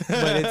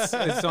 but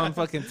it's on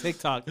fucking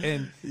TikTok,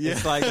 and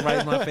it's like right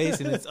in my face,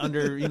 and it's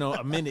under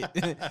a minute.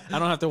 I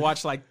don't have to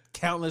watch like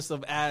countless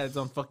of ads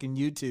on fucking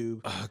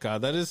YouTube. Oh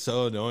god, that is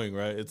so annoying,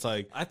 right? It's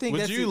like, I think,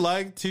 would you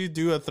like to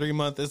do a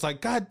 3-month? It's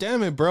like, god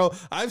damn it, bro,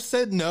 I've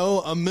said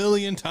no a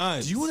million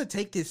times. Do you want to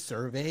take this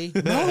survey?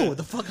 No,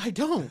 the fuck I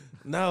don't.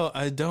 No,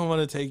 I don't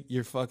want to take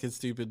your fucking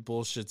stupid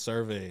bullshit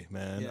survey,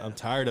 man. I'm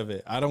tired of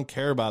it. I don't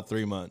care about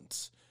 3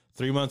 months.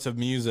 3 months of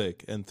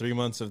music and 3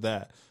 months of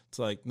that. It's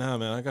like, nah,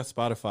 man, I got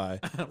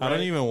Spotify. Right? I don't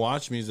even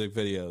watch music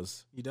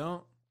videos. You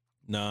don't?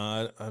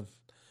 No, I've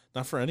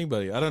not for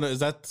anybody. I don't know. Is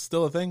that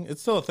still a thing?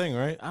 It's still a thing,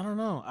 right? I don't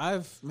know.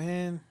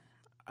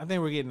 I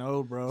think we're getting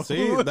old, bro.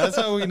 See, that's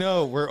how we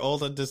know we're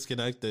old and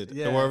disconnected.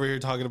 Yeah. And we're over here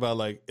talking about,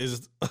 like,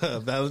 is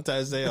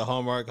Valentine's Day a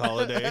Hallmark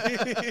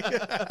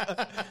holiday?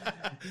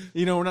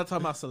 You know, we're not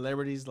talking about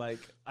celebrities. Like,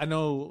 I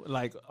know,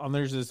 like,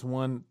 there's this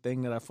one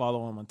thing that I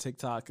follow on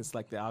TikTok. It's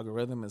like the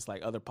algorithm. It's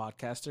like other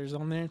podcasters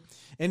on there.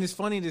 And it's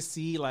funny to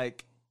see,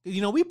 like, you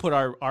know, we put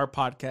our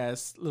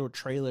podcast little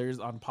trailers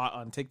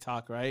on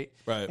TikTok, right?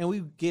 Right. And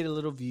we get a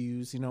little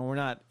views. You know, we're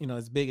not, you know,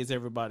 as big as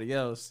everybody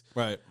else.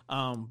 Right.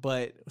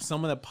 But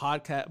some of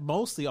the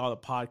mostly all the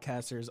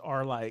podcasters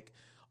are like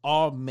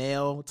all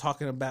male,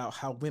 talking about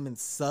how women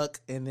suck.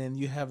 And then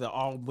you have the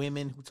all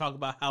women who talk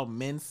about how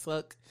men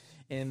suck.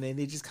 And then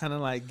they just kind of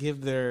like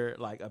give their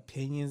like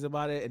opinions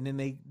about it. And then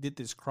they did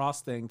this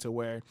cross thing to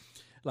where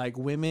like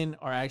women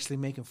are actually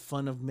making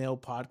fun of male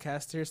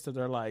podcasters. So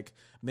they're like,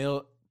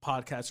 male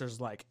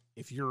podcasters, like,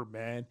 if you're a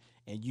man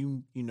and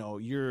you know,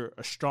 you're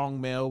a strong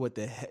male with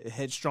the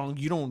headstrong,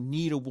 you don't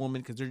need a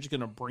woman because they're just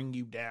going to bring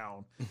you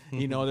down.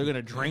 You know, they're going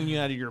to drain you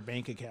out of your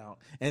bank account.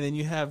 And then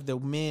you have the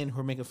men who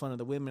are making fun of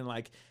the women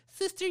like,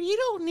 sister, you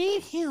don't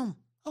need him.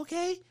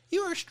 Okay.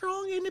 You are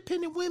strong,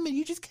 independent women.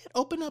 You just can't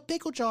open up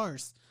pickle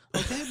jars.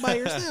 Okay, by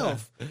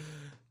yourself.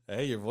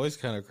 Hey, your voice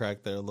kind of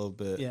cracked there a little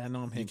bit. Yeah, I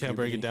know. You can't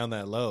break it down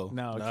that low.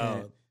 No, I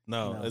can't.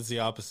 No, it's the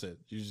opposite.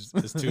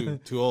 It's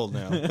too old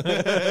now. You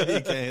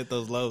can't hit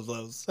those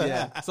lows.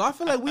 Yeah. So I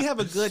feel like we have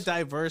a good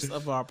diverse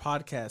of our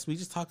podcast. We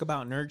just talk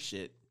about nerd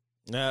shit.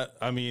 Yeah,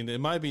 I mean,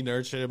 it might be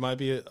nerd shit. It might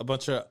be a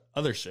bunch of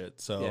other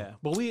shit. So yeah,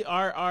 but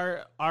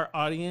our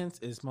audience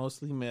is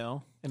mostly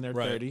male in their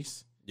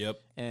 30s. Yep.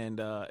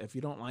 And if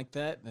you don't like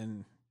that,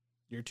 then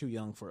you're too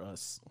young for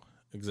us.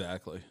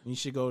 Exactly. You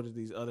should go to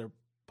these other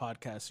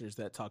podcasters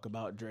that talk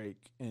about Drake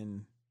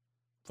and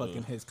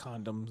fucking his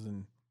condoms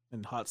and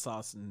hot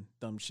sauce and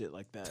dumb shit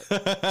like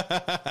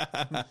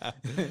that.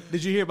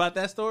 Did you hear about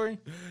that story?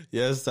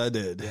 Yes, I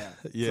did.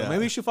 Yeah. So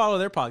maybe you should follow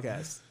their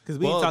podcast because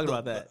we ain't talking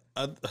about that.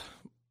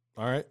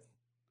 All right.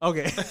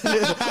 Okay.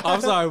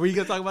 I'm sorry. Were you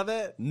going to talk about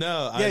that?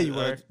 No. Yeah, you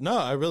were. No,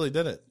 I really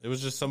didn't. It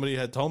was just somebody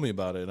had told me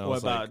about it. And I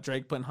was about like,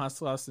 Drake putting hot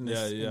sauce in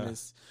this? Yeah. In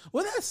this?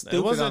 Well, that's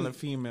stupid on the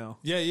female.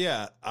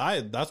 Yeah.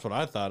 That's what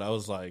I thought. I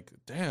was like,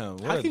 damn.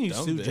 What How can a you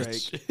dumb sue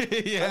bitch.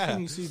 Drake? Yeah. How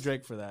can you sue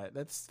Drake for that?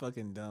 That's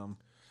fucking dumb.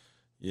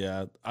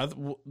 Yeah.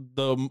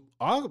 The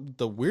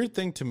weird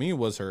thing to me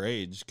was her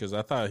age because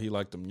I thought he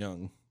liked him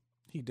young.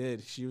 He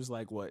did. She was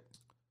like, what,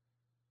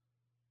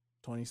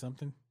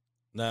 20-something?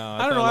 No,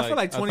 I don't know. I feel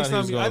like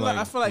 20-something.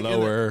 I feel like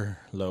lower.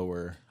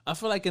 I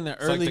feel like in the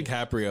It's early like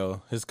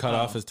DiCaprio. His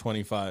cutoff is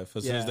 25.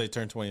 As soon as they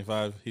turn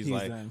 25, he's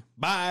like, done.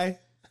 bye.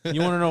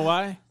 You want to know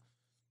why?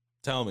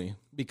 Tell me.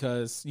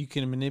 Because you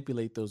can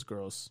manipulate those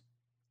girls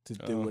to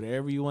do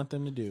whatever you want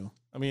them to do.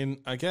 I mean,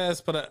 I guess,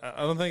 but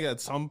I don't think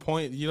at some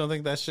point, you don't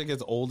think that shit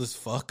gets old as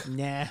fuck?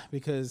 Nah,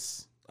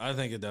 because I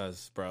think it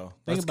does, bro.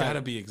 Think That's about got to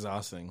it. be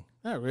exhausting.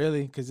 not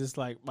really, because it's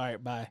like, all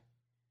right, bye.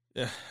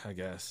 Yeah, I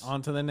guess.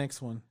 On to the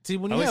next one. See,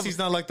 when At you least have he's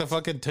not like the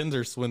fucking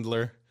Tinder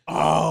swindler.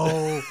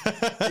 Oh,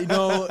 you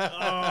know,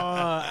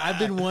 I've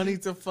been wanting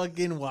to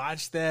fucking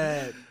watch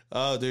that.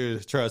 Oh,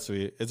 dude, trust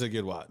me, it's a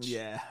good watch.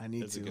 Yeah, I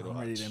need It's a to. good I'm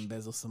ready to watch.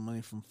 embezzle some money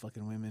from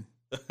fucking women.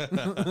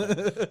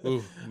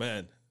 Ooh,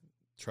 man,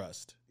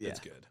 trust. Yeah. It's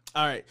good.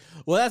 All right.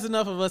 Well, that's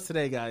enough of us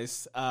today,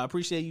 guys.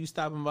 Appreciate you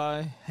stopping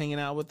by, hanging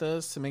out with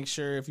us. To make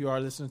sure if you are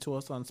listening to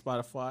us on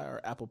Spotify or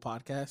Apple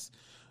Podcasts,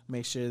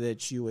 make sure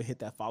that you would hit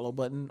that follow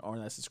button or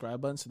that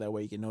subscribe button so that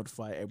way you get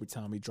notified every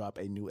time we drop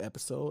a new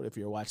episode. If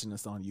you're watching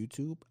us on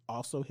YouTube,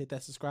 also hit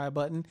that subscribe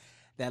button,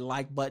 that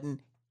like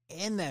button,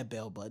 and that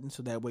bell button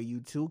so that way you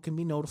too can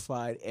be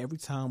notified every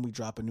time we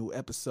drop a new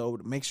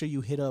episode. Make sure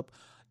you hit up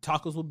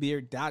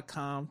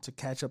tacoswithbeard.com to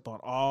catch up on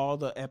all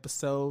the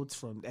episodes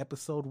from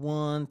episode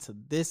 1 to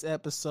this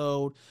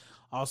episode.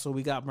 Also,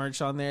 we got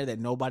merch on there that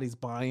nobody's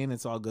buying.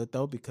 It's all good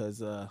though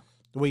because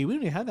we didn't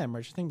even have that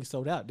merch. I think we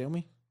sold out, didn't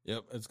we?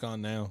 Yep, it's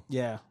gone now.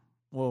 Yeah.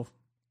 Well,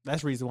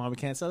 that's the reason why we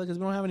can't sell it because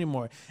we don't have any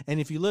more. And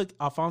if you look,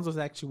 Alfonso's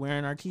actually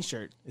wearing our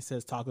t-shirt. It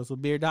says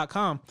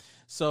tacoswithbeard.com.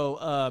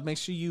 So make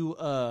sure you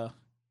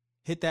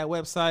hit that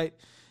website.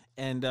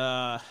 And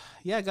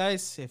yeah,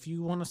 guys, if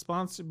you want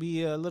to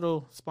be a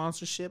little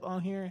sponsorship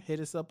on here, hit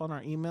us up on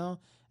our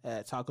email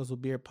at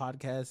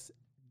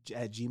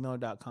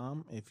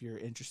tacoswithbeardpodcast@gmail.com if you're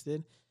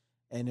interested.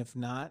 And if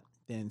not,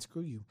 then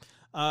screw you.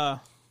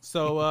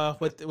 So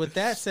with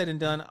that said and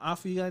done,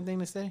 Alpha, you got anything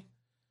to say?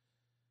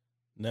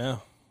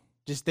 No.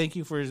 Just thank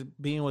you for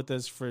being with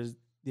us for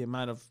the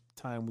amount of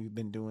time we've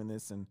been doing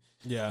this. And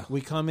Yeah. we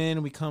come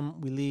in, we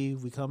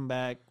leave, we come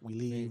back, we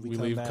leave, We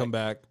leave, come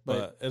back.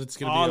 But it's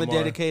going to be all the more,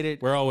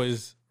 dedicated, we're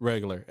always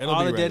regular. It'll all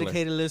be the regular.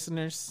 dedicated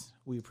listeners,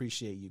 we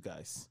appreciate you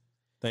guys.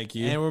 Thank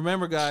you. And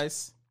remember,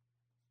 guys,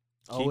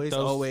 Keep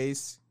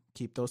always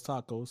keep those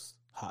tacos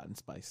hot and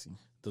spicy.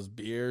 Those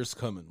beers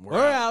coming. We're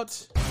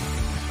out.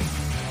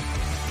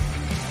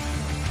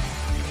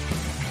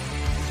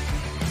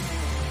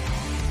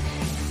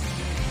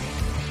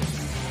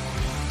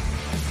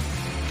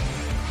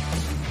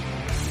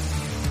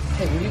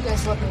 Hey, will you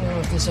guys let me know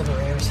if this ever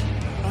airs?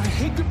 I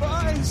hate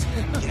goodbyes.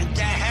 Get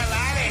the hell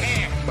out of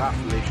here. Bye,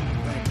 Felicia.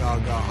 y'all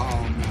go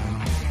home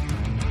now.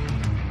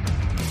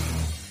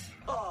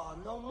 Oh,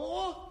 no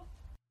more?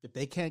 If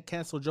they can't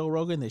cancel Joe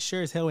Rogan, they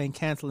sure as hell ain't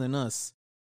canceling us.